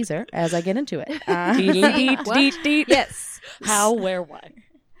little teaser as I get into it. Deet. Yes. How, where, why?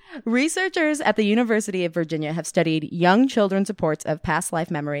 Researchers at the University of Virginia have studied young children's reports of past life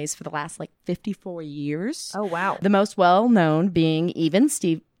memories for the last 54 years. Oh, wow. The most well-known being Even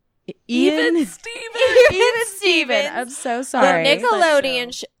Steven. Even Steven. I'm so The sorry.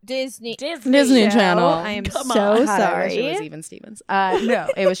 Nickelodeon Disney Disney show. Channel. I am Come so on. God, I wish it was sorry. Even Stevens. No,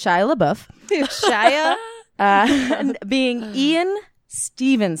 it was Shia LaBeouf. Shia. And being Ian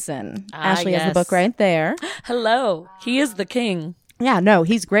Stevenson. Ashley has yes. the book right there. Hello. He is the king. Yeah, no,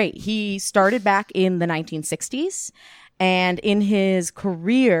 he's great. He started back in the 1960s, And in his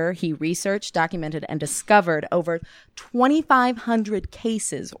career, he researched, documented, and discovered over 2,500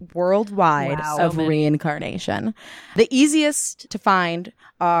 cases worldwide of reincarnation. The easiest to find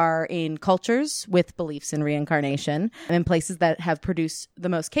are in cultures with beliefs in reincarnation. And places that have produced the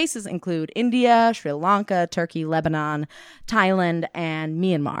most cases include India, Sri Lanka, Turkey, Lebanon, Thailand, and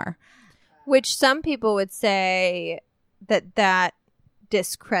Myanmar. Which some people would say that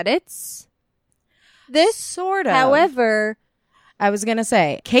discredits this. Sort of. However, I was going to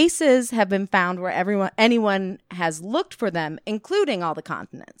say, cases have been found where anyone has looked for them, including all the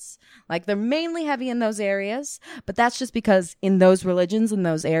continents. Like, they're mainly heavy in those areas, but that's just because in those religions, in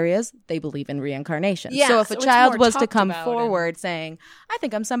those areas, they believe in reincarnation. Yeah, so if so a it's child more was to talked come about forward saying, I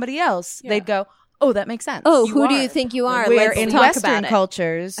think I'm somebody else, Yeah. they'd go, oh, that makes sense. oh, You who do are. you think you are? Where Let's in talk Western about it.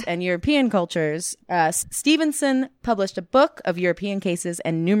 cultures and European cultures, Stevenson published a book of European cases,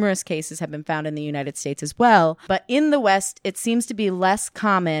 and numerous cases have been found in the United States as well. But in the West, it seems to be less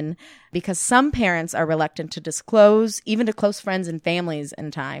common because some parents are reluctant to disclose, even to close friends and families in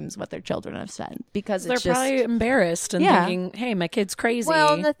times, what their children have said. Because They're it's just... probably embarrassed and Yeah. thinking, hey, my kid's crazy.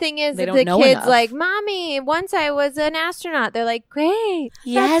 Well, and the thing is, They that don't the know kid's enough. like, Mommy, once I was an astronaut. They're like, great.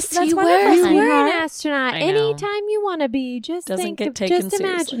 Yes, that's you wonderful. were. You were an Sweetheart. astronaut. I know. Anytime you want to be, just Doesn't think get of, taken just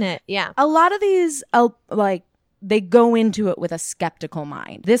imagine seriously. it. Yeah. A lot of these, like, they go into it with a skeptical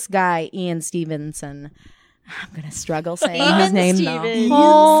mind. This guy, Ian Stevenson... I'm going to struggle saying his name Stevens. the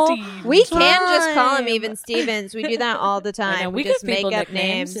whole We can just call him time. Even Stevens. We do that all the I time. know, We we just give make people up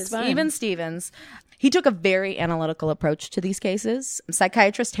nicknames. names. It's fine. Even Stevens. He took a very analytical approach to these cases.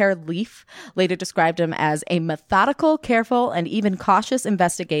 Psychiatrist Harold Leaf later described him as a methodical, careful, and even cautious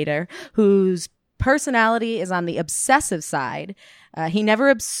investigator whose personality is on the obsessive side. He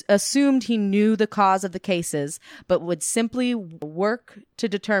never assumed he knew the cause of the cases, but would simply work to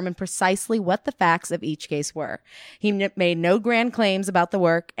determine precisely what the facts of each case were. He made no grand claims about the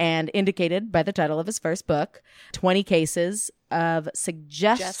work and indicated by the title of his first book, 20 cases of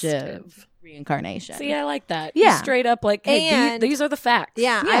suggestive reincarnation. See, I like that. Yeah. He's straight up like, hey, And- these are the facts.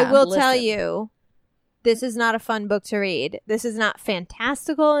 Yeah, Yeah, I will tell listen. you, this is not a fun book to read. This is not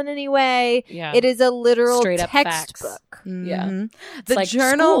fantastical in any way. Yeah. It is a literal Straight up textbook. Yeah. Mhm. It's The like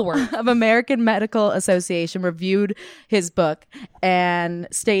Journal schoolwork. of American Medical Association reviewed his book and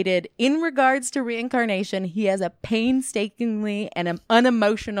stated, in regards to reincarnation, he has a painstakingly and an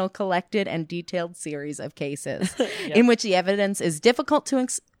unemotional, collected, and detailed series of cases in which the evidence is difficult to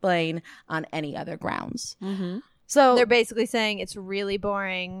explain on any other grounds. Mm-hmm. So, They're basically saying it's really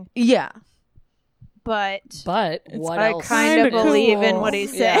boring, yeah. but But what I else? kind of Kinda believe in cool. what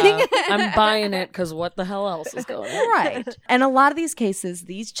he's Yeah. saying. I'm buying it because what the hell else is going on? Right. And a lot of these cases,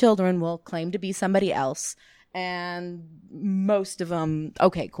 these children will claim to be somebody else. And most of them,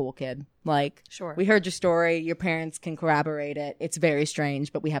 okay, cool, kid. Like, Sure. we heard your story. Your parents can corroborate it. It's very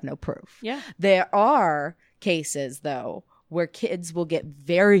strange, but we have no proof. Yeah. There are cases, though, where kids will get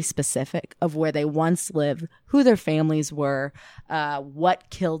very specific of where they once lived, who their families were, what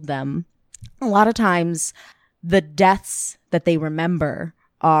killed them. A lot of times, the deaths that they remember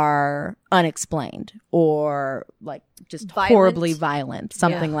are unexplained or like just Violent. horribly violent,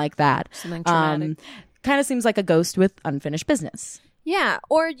 something Yeah. like that. Something traumatic. Kind of seems like a ghost with unfinished business. Yeah,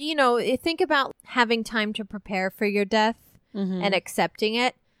 or think about having time to prepare for your death Mm-hmm. and accepting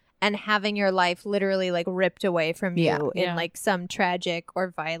it and having your life literally like ripped away from Yeah. you in Yeah. like some tragic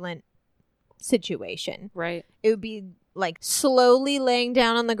or violent situation. Right. It would be like slowly laying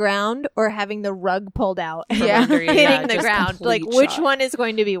down on the ground or having the rug pulled out from Yeah. under you, Yeah, hitting the just ground. Like, complete which shock. one is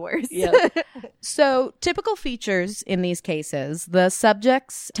going to be worse? Yeah. So, typical features in these cases, the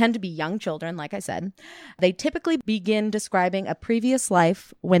subjects tend to be young children, like I said. They typically begin describing a previous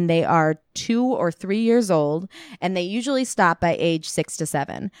life when they are 2 or 3 years old, and they usually stop by age 6 to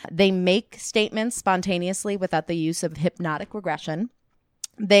 7. They make statements spontaneously without the use of hypnotic regression.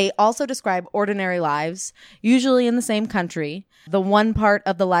 They also describe ordinary lives, usually in the same country. The one part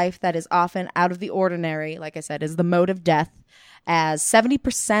of the life that is often out of the ordinary, like I said, is the mode of death, as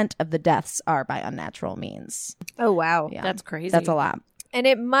 70% of the deaths are by unnatural means. Oh, wow. Yeah, That's crazy. That's a lot. And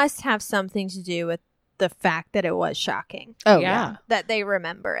it must have something to do with the fact that it was shocking, Oh, Yeah. that they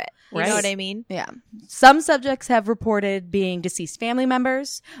remember it. You Right. know what I mean? Yeah. Some subjects have reported being deceased family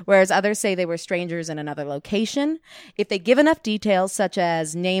members, whereas others say they were strangers in another location. If they give enough details, such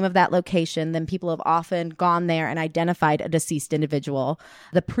as name of that location, then people have often gone there and identified a deceased individual,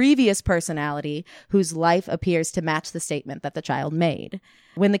 the previous personality whose life appears to match the statement that the child made.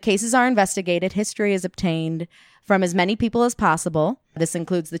 When the cases are investigated, history is obtained from as many people as possible. This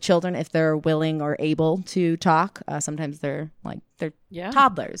includes the children if they're willing or able to talk. Sometimes they're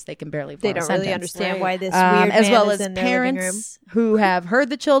toddlers. They can barely form They don't a sentence. really understand why this weird as man well is as in their living room. parents who have heard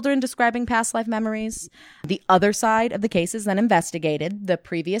the children describing past life memories. The other side of the case is then investigated. The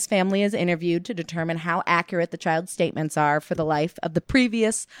previous family is interviewed to determine how accurate the child's statements are for the life of the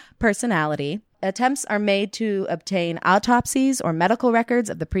previous personality. Attempts are made to obtain autopsies or medical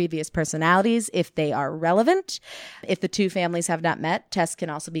records of the previous personalities if they are relevant. If the two families have not met, tests can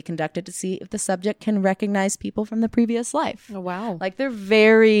also be conducted to see if the subject can recognize people from the previous life. Oh, wow. Like there's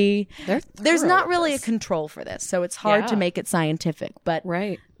not thorough really a with this. control for this, so it's hard to make it scientific. But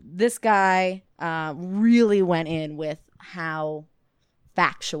Right. this guy really went in with how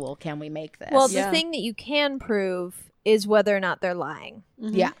factual can we make this. Well, Yeah. the thing that you can prove is whether or not they're lying.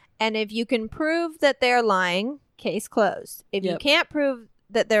 yeah. And if you can prove that they're lying, case closed. If you Yep. can't prove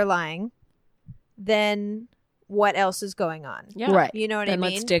that they're lying, then what else is going on? Yeah. Right. You know what Then I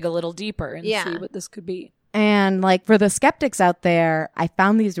mean? let's dig a little deeper and Yeah. see what this could be. And like for the skeptics out there, I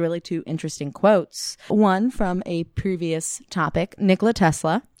found these really two interesting quotes. One from a previous topic, Nikola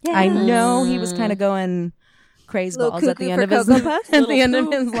Tesla. I know he was kind of going crazy Little balls at cuckoo the end for of his Cocoa Puffs? at the end of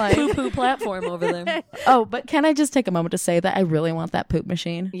his life. Poo-poo platform over there. Oh, but can I just take a moment to say that I really want that poop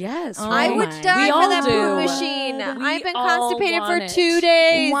machine? Yes. I Oh would my. die We for all that do. poo machine. We I've been all constipated for want it. 2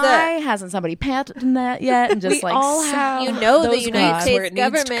 days. Why hasn't somebody patented that yet? And just We like all have You know the those United weeks States where it needs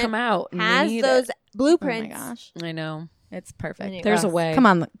to government come out. and we has need those it. Oh my blueprints. gosh, I know. it's perfect. Anyway. There's a way. Come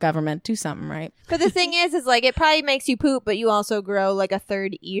on, government, do something right. But the thing is like it probably makes you poop, but you also grow like a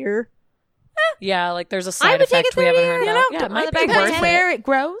third ear. Yeah, like there's a I side would take effect a we haven't 30 heard year, about. you know, Yeah, it on might the be back of my worth head. it. Where it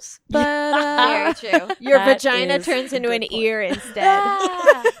grows, but Very true. Your That vagina is turns a into an good point. ear instead.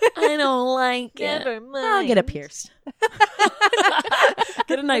 I don't like it. Never mind. I'll get it pierced.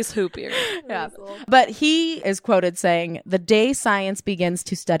 Get a nice hoop ear. Yeah. But he is quoted saying, "The day science begins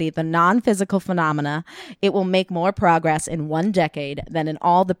to study the non-physical phenomena, it will make more progress in 1 decade than in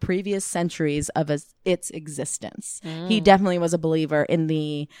all the previous centuries of its existence." He definitely was a believer in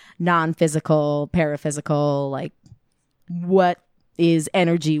the non-physical, paraphysical, like what is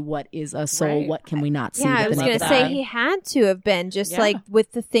energy, what is a soul, Right. what can we not see? Yeah, I with was the going naked to say eye? he had to have been just Yeah. like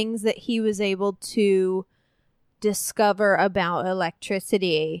with the things that he was able to discover about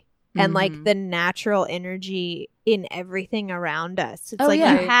electricity and like the natural energy in everything around us. It's Oh, like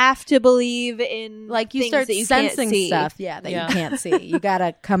yeah. you have to believe in Like you things start that you can't sensing see. stuff, that Yeah. you can't see. You got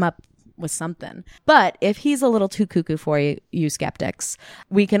to come up with something. But if he's a little too cuckoo for you skeptics,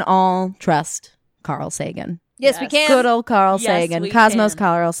 we can all trust Carl Sagan. Yes, we can. Good old Carl Yes, Sagan, we Cosmos can.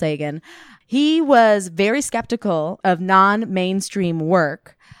 Carl Sagan. He was very skeptical of non-mainstream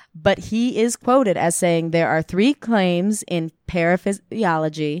work, but he is quoted as saying there are 3 claims in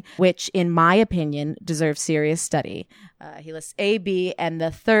paraphysiology which, in my opinion, deserve serious study. He lists A, B, and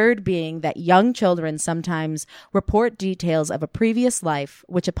the third being that young children sometimes report details of a previous life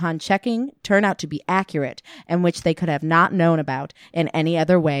which, upon checking, turn out to be accurate and which they could have not known about in any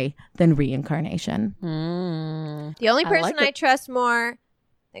other way than reincarnation. The only I person like I it. trust more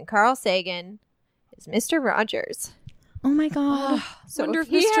than Carl Sagan is Mr. Rogers. Oh my God. So Wonder if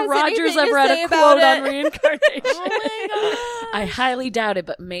if he Mr. has Rogers anything to ever had say a about quote on it. reincarnation. Oh my God. I highly doubt it,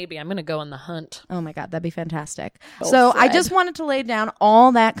 but maybe. I'm going to go on the hunt. Oh my God, that'd be fantastic. Oh, So I Fred. just wanted to lay down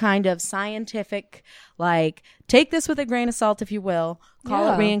all that kind of scientific, like, take this with a grain of salt, if you will, call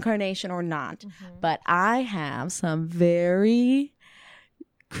Yeah. it reincarnation or not. But I have some very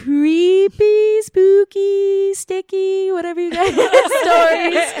creepy, spooky, sticky, whatever you guys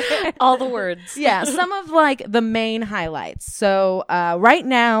stories. All the words. Yeah, some of like the main highlights. So right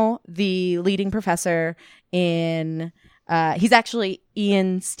now, the leading professor in he's actually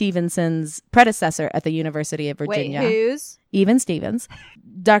Ian Stevenson's predecessor at the University of Virginia. Wait, who's? Even Stevens.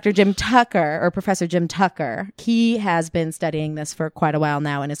 Dr. Jim Tucker, or Professor Jim Tucker, he has been studying this for quite a while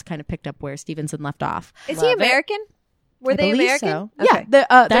now and has kind of picked up where Stevenson left off. Is Love he it. American? Were I they believe American? so. Okay.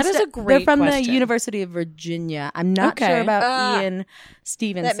 Yeah, That is a great They're from question. the University of Virginia. I'm not Okay. sure about Ah, Ian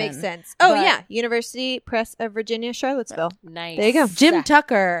Stevenson. That makes sense. Oh, But- yeah. University Press of Virginia, Charlottesville. Nice. There you go. Jim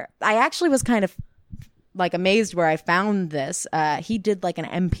Tucker, I actually was kind of like amazed where I found this. He did like an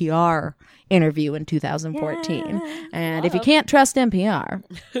NPR interview in 2014. And if you can't trust NPR,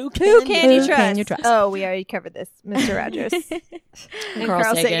 Who Who can you Who trust? can you trust? Oh, we already covered this. Mr. Rogers. and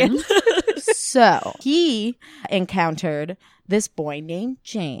Carl Sagan. so he encountered this boy named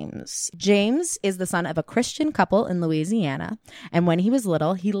James. James is the son of a Christian couple in Louisiana, and when he was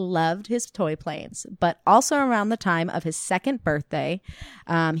little, he loved his toy planes. But also around the time of his second birthday,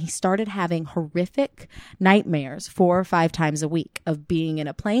 he started having horrific nightmares 4 or 5 times a week of being in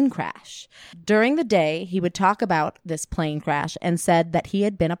a plane crash. During the day, he would talk about this plane crash and said that he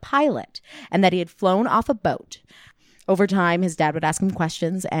had been a pilot and that he had flown off a boat. Over time, his dad would ask him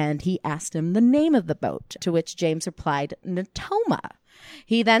questions, and he asked him the name of the boat, to which James replied, Natoma.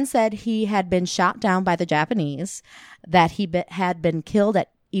 He then said he had been shot down by the Japanese, that he had been killed at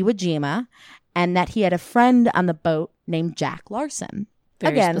Iwo Jima, and that he had a friend on the boat named Jack Larson.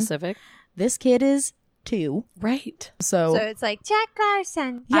 Very Again, specific. This kid is 2. Right. So it's like Jack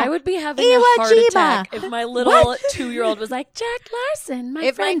Larson. I would be having Iwo a heart Jima. attack if my little 2-year-old was like, Jack Larson, my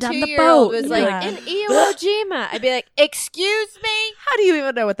If my friend on the 2-year-old boat. was like, in Iwo Jima, I'd be like, excuse me? how do you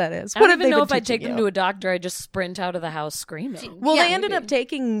even know what that is? I What don't have even they know been if I teaching take them you? to a doctor. I just sprint out of the house screaming. Well, Yeah, they ended maybe. up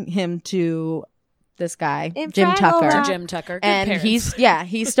taking him to this guy, In Jim Fraggle Tucker. Rock. Jim Tucker. Good And parents.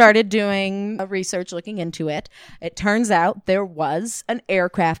 he started doing research looking into it. It turns out there was an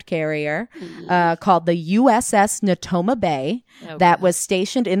aircraft carrier called the USS Natoma Bay that was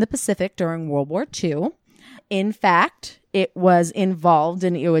stationed in the Pacific during World War II. In fact, it was involved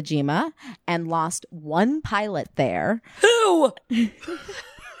in Iwo Jima and lost 1 pilot there. Who? Who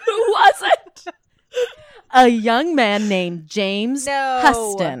was it? A young man named James No.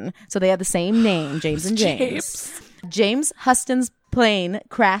 Huston. So they had the same name, James and James. James Huston's plane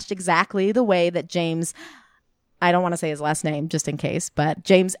crashed exactly the way that James, I don't want to say his last name just in case, but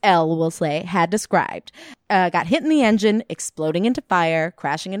James L. will say, had described. Got hit in the engine, exploding into fire,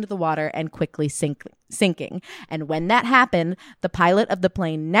 crashing into the water, and quickly sinking. And when that happened, the pilot of the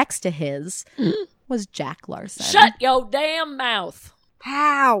plane next to his was Jack Larson. Shut your damn mouth.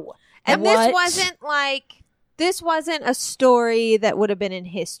 How? And What? this wasn't a story that would have been in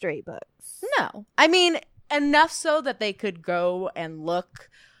history books. No. I mean, enough so that they could go and look,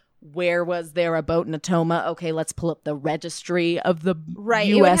 where was there a boat in Natoma? Okay, let's pull up the registry of the Right.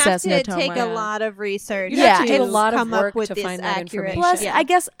 You would have USS to Natoma. take a lot of research You'd have to to do a lot of come work up with to this find that accurate. information. Plus, Yeah. I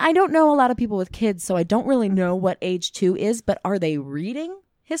guess I don't know a lot of people with kids, so I don't really know what age 2 is, but are they reading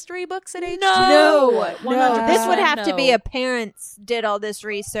history books at age 2? No. 100% This would have to no. be a parents did all this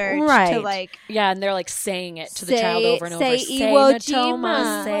research Right. to like Yeah, and they're like saying it to the Say- child over and over. say Say Iwo Natoma,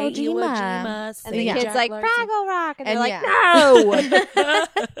 Jima. say Iwo Iwo Jima. Jima, and say the Yeah. kid's Jack like Larson. Fraggle Rock and they're And like yeah.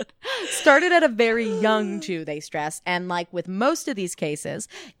 no. Started at a very young 2, they stress. And like with most of these cases,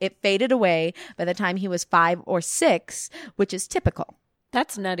 it faded away by the time he was 5 or 6, which is typical.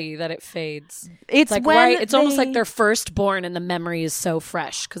 That's nutty that it fades. It's Like when right, it's almost they- like they're first born and the memory is so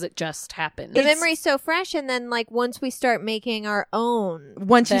fresh because it just happened. The memory's so fresh, and then like once we start making our own,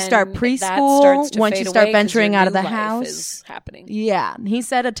 once you Then start that preschool, starts to once fade you start away 'cause venturing your out of new the life house. is happening. Yeah, he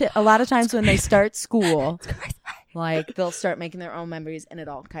said a lot of times when they start school, like they'll start making their own memories, and it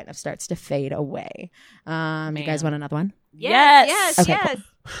all kind of starts to fade away. You guys want another one? Yes. Okay, yes.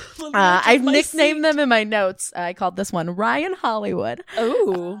 I've nicknamed them in my notes. I called this one Ryan Hollywood.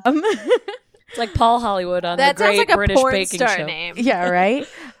 Ooh. It's like Paul Hollywood on That the sounds Great like a British porn Baking star Show. name, Yeah, right.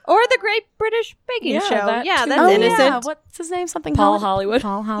 or the Great British Baking Yeah, Show. that Yeah, too. that's Oh innocent. yeah, what's his name? Something Paul Hollywood.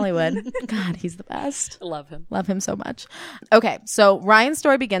 Paul Hollywood. God, he's the best. I love him. Love him so much. Okay, so Ryan's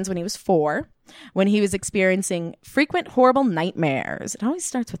story begins when he was 4, when he was experiencing frequent horrible nightmares. It always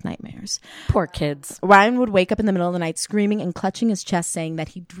starts with nightmares. Poor kids. Ryan would wake up in the middle of the night screaming and clutching his chest, saying that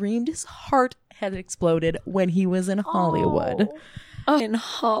he dreamed his heart had exploded when he was in Hollywood. Oh, in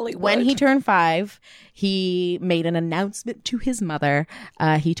Hollywood. When he turned 5, he made an announcement to his mother.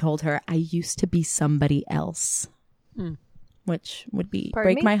 He told her, "I used to be somebody else," which would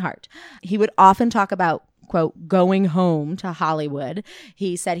break me? my heart. He would often talk about, quote, going home to Hollywood.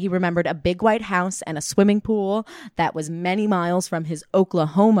 He said he remembered a big white house and a swimming pool that was many miles from his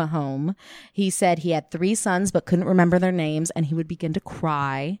Oklahoma home. He said he had 3 sons but couldn't remember their names, and he would begin to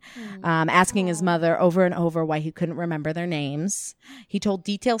cry, asking his mother over and over why he couldn't remember their names. He told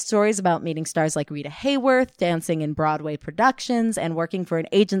detailed stories about meeting stars like Rita Hayworth, dancing in Broadway productions, and working for an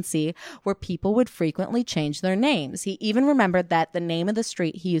agency where people would frequently change their names. He even remembered that the name of the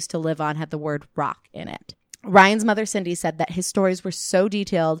street he used to live on had the word rock in it. Ryan's mother, Cindy, said that his stories were so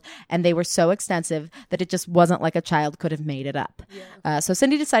detailed and they were so extensive that it just wasn't like a child could have made it up. So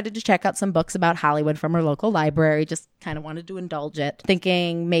Cindy decided to check out some books about Hollywood from her local library, just kind of wanted to indulge it,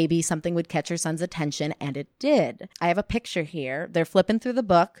 thinking maybe something would catch her son's attention, and it did. I have a picture here. They're flipping through the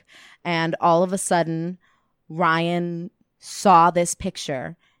book, and all of a sudden, Ryan saw this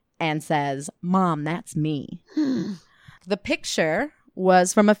picture and says, "Mom, that's me." The picture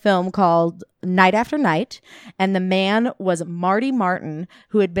was from a film called Night After Night, and the man was Marty Martin,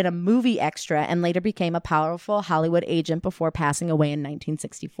 who had been a movie extra and later became a powerful Hollywood agent before passing away in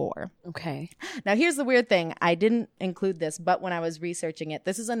 1964. Okay. Now, here's the weird thing. I didn't include this, but when I was researching it,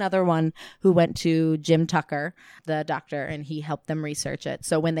 this is another one who went to Jim Tucker, the doctor, and he helped them research it.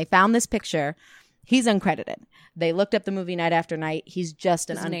 So when they found this picture, he's uncredited. They looked up the movie Night After Night. He's just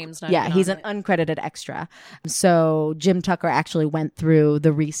His name's not he's on an uncredited extra. So Jim Tucker actually went through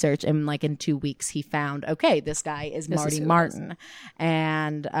the research, and like in 2 weeks, he found, okay, this guy is Marty Martin.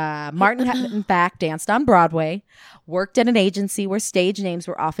 And Martin had in fact danced on Broadway, worked at an agency where stage names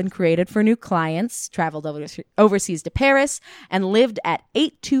were often created for new clients, traveled overseas to Paris, and lived at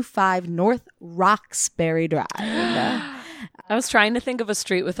 825 North Roxbury Drive. I was trying to think of a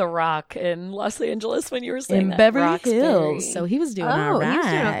street with a rock in Los Angeles when you were saying in that. Beverly Roxbury. Hills. So he was doing all right. He was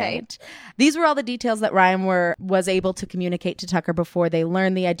doing okay. These were all the details that Ryan was able to communicate to Tucker before they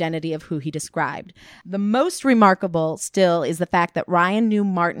learned the identity of who he described. The most remarkable still is the fact that Ryan knew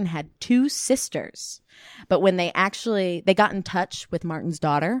Martin had 2 sisters. But when they got in touch with Martin's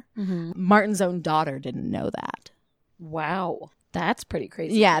daughter, Martin's own daughter didn't know that. Wow. That's pretty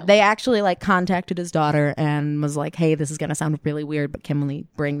crazy. Yeah, they actually like contacted his daughter and was like, hey, this is going to sound really weird, but can we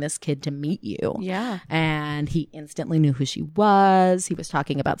bring this kid to meet you? Yeah. And he instantly knew who she was. He was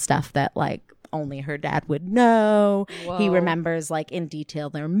talking about stuff that like only her dad would know. Whoa. He remembers like in detail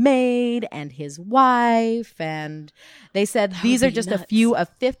their maid and his wife. And they said these are just a few of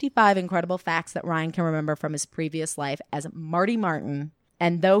 55 incredible facts that Ryan can remember from his previous life as Marty Martin.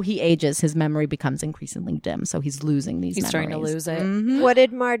 And though he ages, his memory becomes increasingly dim. So he's losing these memories. He's starting to lose it. Mm-hmm. What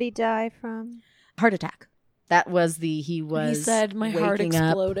did Marty die from? Heart attack. That was he said my heart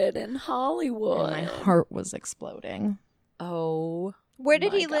exploded in Hollywood. And my heart was exploding. Oh. Where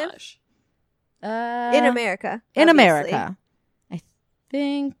did he live? In America. In obviously. America. I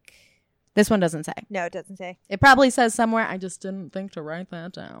think. This one doesn't say. No, it doesn't say. It probably says somewhere. I just didn't think to write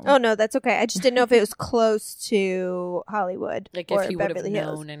that down. Oh, no, that's okay. I just didn't know if it was close to Hollywood Like or if he would have Beverly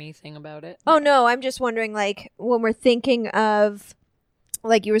Hills. known anything about it. Oh, no, I'm just wondering, like, when we're thinking of,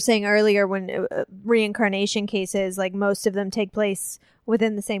 like you were saying earlier, when reincarnation cases, like, most of them take place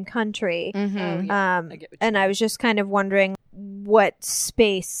within the same country. Mm-hmm. Oh, yeah. I get what you And mean. I was just kind of wondering what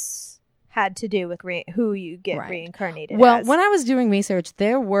space had to do with who you get Right. reincarnated Well, as. when I was doing research,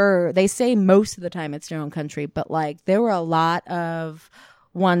 they say most of the time it's their own country, but like there were a lot of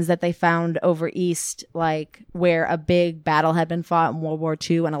ones that they found over east, like where a big battle had been fought in World War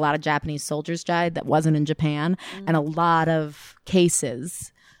II and a lot of Japanese soldiers died that wasn't in Japan. And a lot of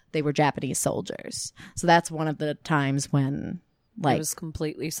cases, they were Japanese soldiers. So that's one of the times when like it was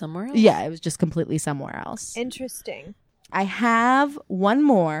completely somewhere else. yeah, it was just completely somewhere else. Interesting. I have one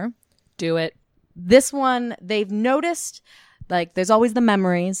more. Do it. This one, they've noticed, like, there's always the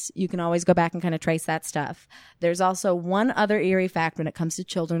memories. You can always go back and kind of trace that stuff. There's also one other eerie fact when it comes to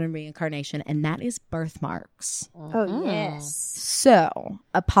children and reincarnation, and that is birthmarks. Oh, yes. So,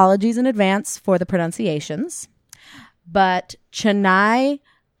 apologies in advance for the pronunciations, but Chennai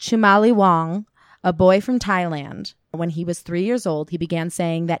Chumaliwong, a boy from Thailand, when he was 3 years old, he began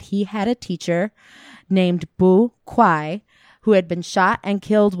saying that he had a teacher named Bu Kwai who had been shot and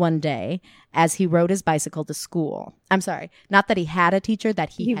killed one day as he rode his bicycle to school. I'm sorry, not that he had a teacher, that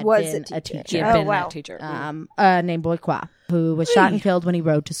he had was been a teacher. He teacher. had Oh, been wow. that teacher. Named Boy Kwa, who was shot and killed when he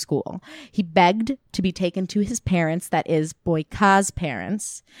rode to school. He begged to be taken to his parents, that is, Boy Ka's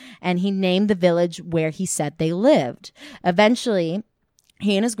parents, and he named the village where he said they lived. Eventually,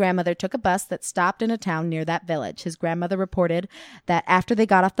 he and his grandmother took a bus that stopped in a town near that village. His grandmother reported that after they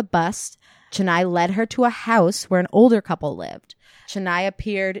got off the bus, Chennai led her to a house where an older couple lived. Chennai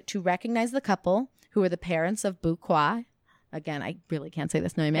appeared to recognize the couple, who were the parents of Bu Kwa. Again, I really can't say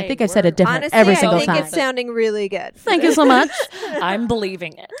this name. I Hey, think I said it different Honestly, every I single think time. it's sounding really good. Thank you so much. I'm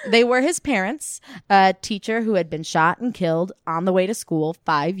believing it. They were his parents, a teacher who had been shot and killed on the way to school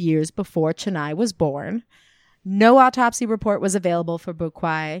 5 years before Chennai was born. No autopsy report was available for Bu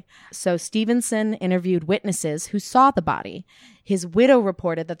Kwai, so Stevenson interviewed witnesses who saw the body. His widow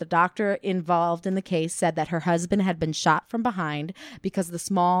reported that the doctor involved in the case said that her husband had been shot from behind because the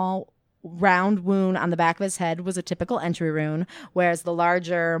small round wound on the back of his head was a typical entry wound, whereas the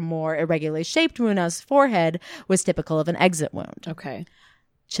larger, more irregularly shaped wound on his forehead was typical of an exit wound. Okay.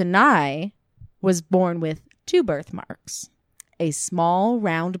 Chennai was born with 2 birthmarks. A small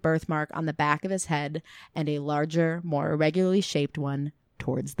round birthmark on the back of his head and a larger, more irregularly shaped one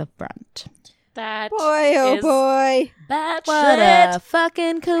towards the front. That Boy, oh is boy. That What shit. a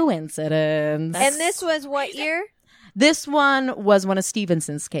fucking coincidence. And this was what year? This one was one of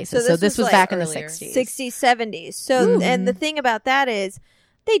Stevenson's cases. So this was like back in earlier. the 60s. 60s, 70s. So, and the thing about that is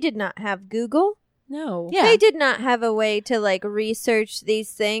they did not have Google. No. Yeah. They did not have a way to like research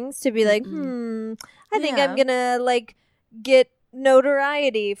these things to be like, I think I'm gonna like get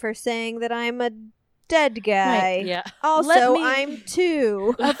notoriety for saying that I'm a dead guy. Right. Yeah. Also, me- I'm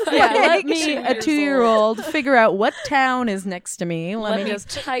 2. Let me, 2 a years 2-year-old, figure out what town is next to me. Let me just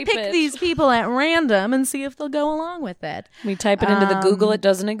type pick it. these people at random and see if they'll go along with it. We type it into the Google, it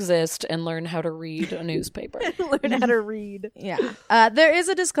doesn't exist, and learn how to read a newspaper. Learn how to read. Yeah. There is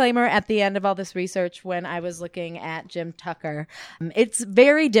a disclaimer at the end of all this research when I was looking at Jim Tucker. It's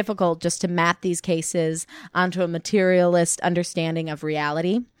very difficult just to map these cases onto a materialist understanding of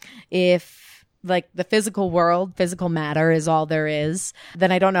reality. If like the physical world, physical matter is all there is,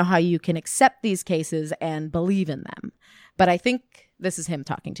 then I don't know how you can accept these cases and believe in them. But I think this is him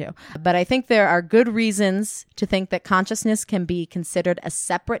talking to. But I think there are good reasons to think that consciousness can be considered a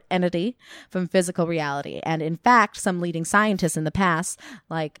separate entity from physical reality. And in fact, some leading scientists in the past,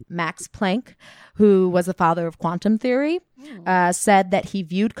 like Max Planck, who was the father of quantum theory, said that he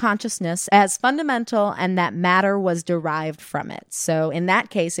viewed consciousness as fundamental and that matter was derived from it. So in that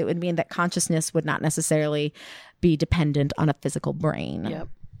case, it would mean that consciousness would not necessarily be dependent on a physical brain. Yep.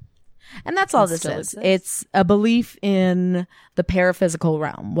 And that's all this still is. exists. It's a belief in the paraphysical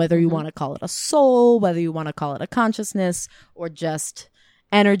realm, whether you want to call it a soul, whether you want to call it a consciousness, or just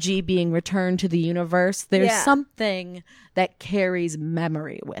energy being returned to the universe. There's something that carries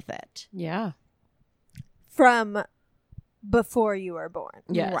memory with it. Yeah. From before you were born.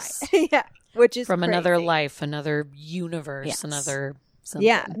 Yes. Right. Yeah. Which is From crazy. another life, another universe, Yes. another something.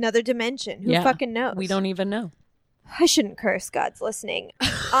 Yeah, another dimension. Who Yeah. fucking knows? We don't even know. I shouldn't curse. God's listening.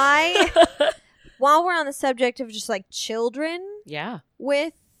 While we're on the subject of just like children Yeah.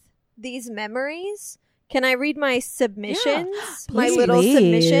 with these memories, can I read my submissions? My please. little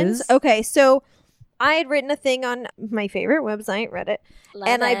submissions? Okay, so I had written a thing on my favorite website, Reddit,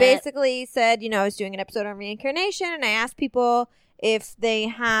 and I basically said, I was doing an episode on reincarnation, and I asked people if they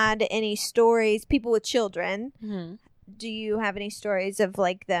had any stories, people with children. Mm-hmm. Do you have any stories of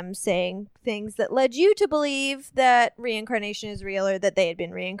like them saying things that led you to believe that reincarnation is real or that they had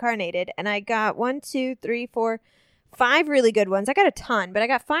been reincarnated? And I got 1, 2, 3, 4, 5 really good ones. I got a ton, but I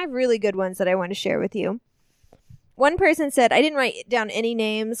got 5 really good ones that I want to share with you. One person said, I didn't write down any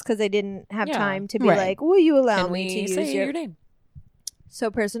names because I didn't have time to be Right. like, will you allow Can me we to use say your name?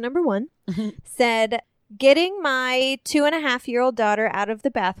 So person number 1 said, getting my 2.5-year-old daughter out of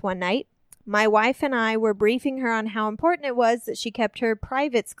the bath one night. My wife and I were briefing her on how important it was that she kept her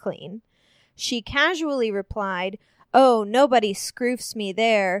privates clean. She casually replied, oh, nobody scroofs me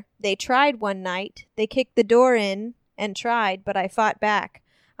there. They tried one night. They kicked the door in and tried, but I fought back.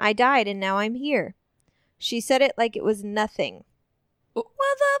 I died and now I'm here. She said it like it was nothing. What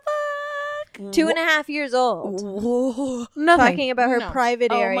the fuck? 2.5 years old. Nothing. Talking about her No.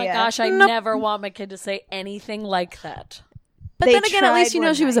 private Oh area. my gosh, I never want my kid to say anything like that. But They then again, at least tried you know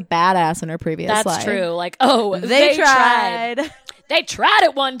one she was a badass in her previous That's life. true. Like, oh, They tried. They tried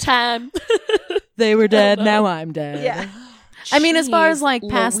it one time. They were dead. Now I'm dead. Yeah. I mean, as far as Jeez like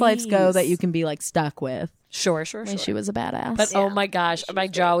past lives go Louise. that you can be like stuck with. Sure. I mean, she was a badass. But oh my gosh, my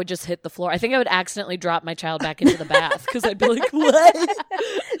jaw would just hit the floor. I think I would accidentally drop my child back into the bath because I'd be like, what?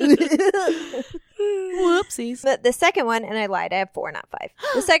 Whoopsies. The second one, and I lied, I have 4, not 5.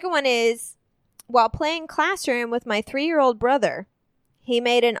 The second one is, while playing classroom with my 3-year-old brother, he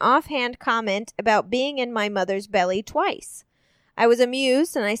made an offhand comment about being in my mother's belly twice. I was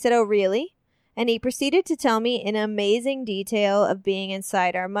amused, and I said, oh, really? And he proceeded to tell me in amazing detail of being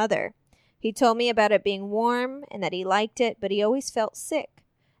inside our mother. He told me about it being warm and that he liked it, but he always felt sick.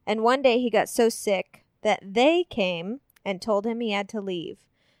 And one day he got so sick that they came and told him he had to leave.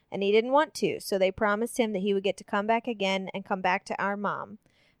 And he didn't want to, so they promised him that he would get to come back again and come back to our mom.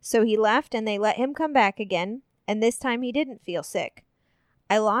 So he left and they let him come back again, and this time he didn't feel sick.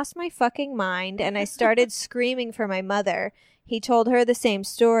 I lost my fucking mind and I started screaming for my mother. He told her the same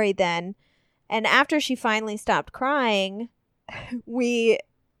story then, and after she finally stopped crying, we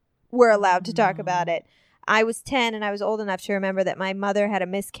were allowed to talk about it. I was 10 and I was old enough to remember that my mother had a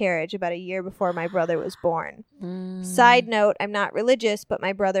miscarriage about a year before my brother was born. Side note, I'm not religious, but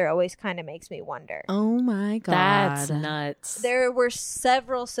my brother always kind of makes me wonder. Oh my god. That's nuts. There were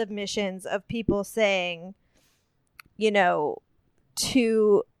several submissions of people saying,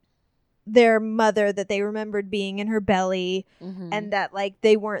 to their mother that they remembered being in her belly and that like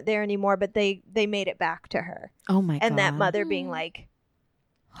they weren't there anymore, but they made it back to her. Oh my god. And that mother being like,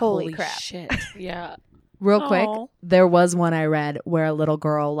 holy crap. shit. Yeah. Real quick, Aw. there was one I read where a little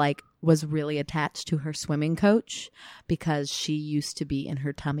girl like was really attached to her swimming coach because she used to be in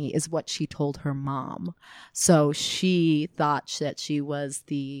her tummy, is what she told her mom. So she thought that she was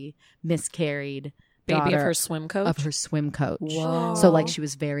the miscarried baby of her swim coach. Whoa. So like she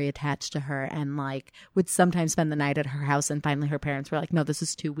was very attached to her and like would sometimes spend the night at her house, and finally her parents were like, no, this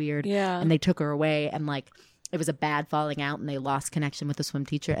is too weird. Yeah. And they took her away, and like it was a bad falling out, and they lost connection with the swim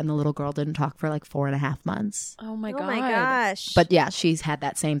teacher, and the little girl didn't talk for like 4.5 months. Oh my God. Oh my gosh. But yeah, she's had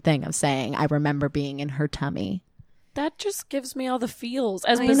that same thing of saying, I remember being in her tummy. That just gives me all the feels.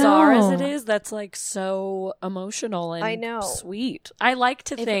 As I bizarre know. as it is, that's like so emotional and I know. sweet. I like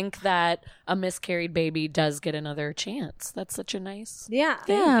to think that a miscarried baby does get another chance. That's such a nice thing. Yeah.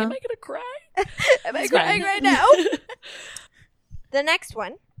 Am I going to cry? Am I It's crying fine. right now? The next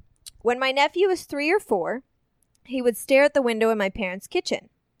one. When my nephew was 3 or 4, he would stare at the window in my parents' kitchen.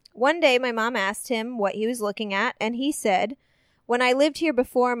 One day, my mom asked him what he was looking at, and he said, "When I lived here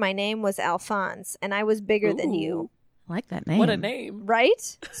before, my name was Alphonse, and I was bigger than you." I like that name. What a name.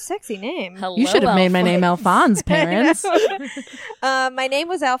 Right? Sexy name. Hello, You should have made my name Alphonse, parents. My name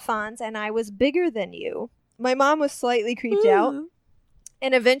was Alphonse, and I was bigger than you. My mom was slightly creeped out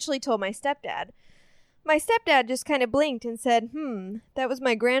and eventually told my stepdad. My stepdad just kind of blinked and said, that was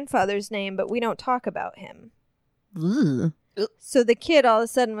my grandfather's name, but we don't talk about him. Ugh. So the kid all of a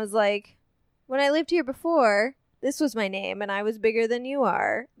sudden was like, when I lived here before, this was my name, and I was bigger than you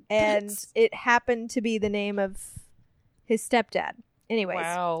are. And it happened to be the name of his stepdad. Anyways.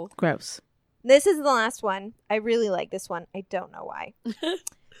 Wow. Gross. This is the last one. I really like this one. I don't know why.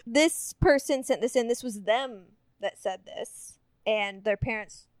 This person sent this in. This was them that said this. And their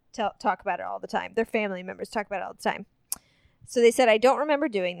parents talk about it all the time. Their family members talk about it all the time. So they said, I don't remember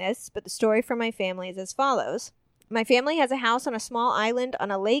doing this, but the story from my family is as follows. My family has a house on a small island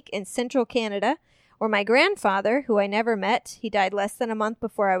on a lake in central Canada where my grandfather, who I never met, he died less than a month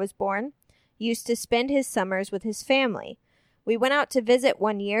before I was born, used to spend his summers with his family. We went out to visit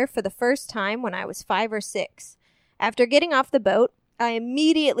one year for the first time when I was 5 or 6. After getting off the boat, I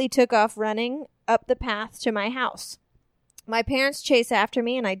immediately took off running up the path to my house. My parents chased after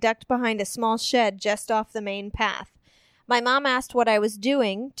me, and I ducked behind a small shed just off the main path. My mom asked what I was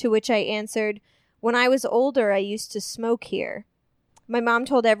doing, to which I answered, when I was older, I used to smoke here. My mom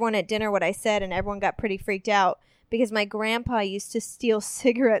told everyone at dinner what I said, and everyone got pretty freaked out because my grandpa used to steal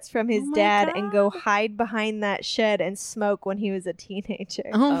cigarettes from his dad and go hide behind that shed and smoke when he was a teenager.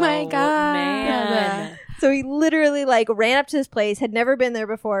 Oh my God. Man. So he literally ran up to this place, had never been there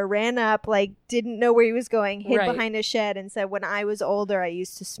before, ran up, didn't know where he was going, hid Right. behind a shed and said, when I was older, I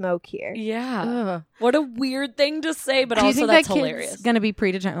used to smoke here. Yeah. Ugh. What a weird thing to say, but Do you also think that's that kid's hilarious. going to be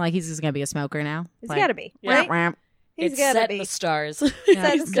predetermined? Like he's just going to be a smoker now? He's got to be, Yeah. right? He's It's got to set in be. the stars. Set He's in the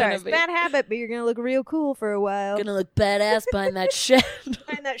gonna stars. be. Bad habit, but you're going to look real cool for a while. Gonna look badass behind that shed.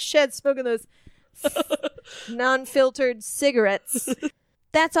 Behind that shed smoking those non-filtered cigarettes.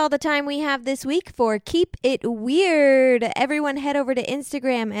 That's all the time we have this week for Keep It Weird. Everyone head over to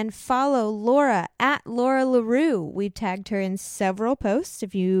Instagram and follow Laura at Laura LaRue. We've tagged her in several posts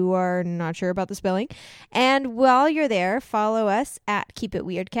if you are not sure about the spelling. And while you're there, follow us at Keep It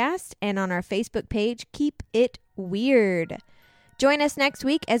Weirdcast and on our Facebook page, Keep It Weird. Join us next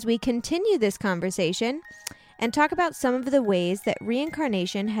week as we continue this conversation and talk about some of the ways that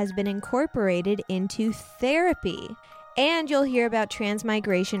reincarnation has been incorporated into therapy. And you'll hear about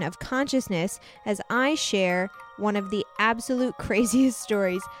transmigration of consciousness as I share one of the absolute craziest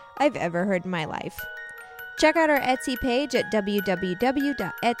stories I've ever heard in my life. Check out our Etsy page at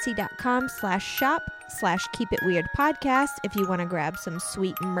www.etsy.com/shop/keepitweirdpodcast if you want to grab some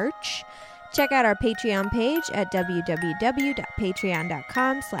sweet merch. Check out our Patreon page at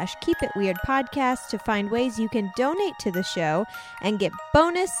www.patreon.com/keepitweirdpodcast to find ways you can donate to the show and get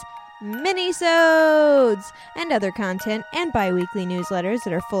bonus mini-sodes and other content and bi-weekly newsletters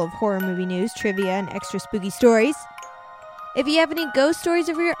that are full of horror movie news, trivia, and extra spooky stories. If you have any ghost stories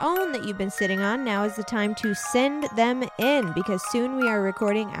of your own that you've been sitting on, now is the time to send them in because soon we are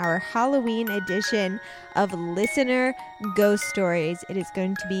recording our Halloween edition of Listener Ghost Stories. It is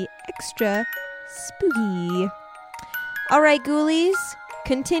going to be extra spooky. All right, ghoulies,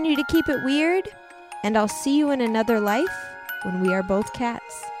 continue to keep it weird, and I'll see you in another life when we are both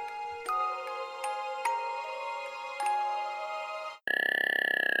cats.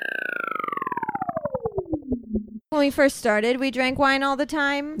 When we first started, we drank wine all the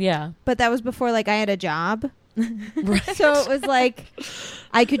time. Yeah. But that was before, I had a job. Right. So it was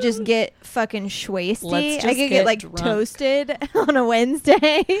I could just get fucking schwasty. Let's just I could get drunk. toasted on a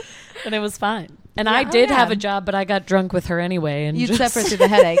Wednesday. And it was fine. And I did have a job, but I got drunk with her anyway. And You just suffered through the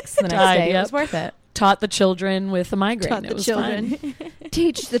headaches the next died, day. It yep. was worth it. Taught the children with a migraine. Taught It the was children. fine.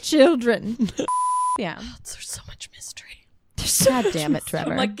 teach the children? Yeah. There's so much mystery. God damn it,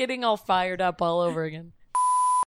 Trevor. I'm like getting all fired up all over again.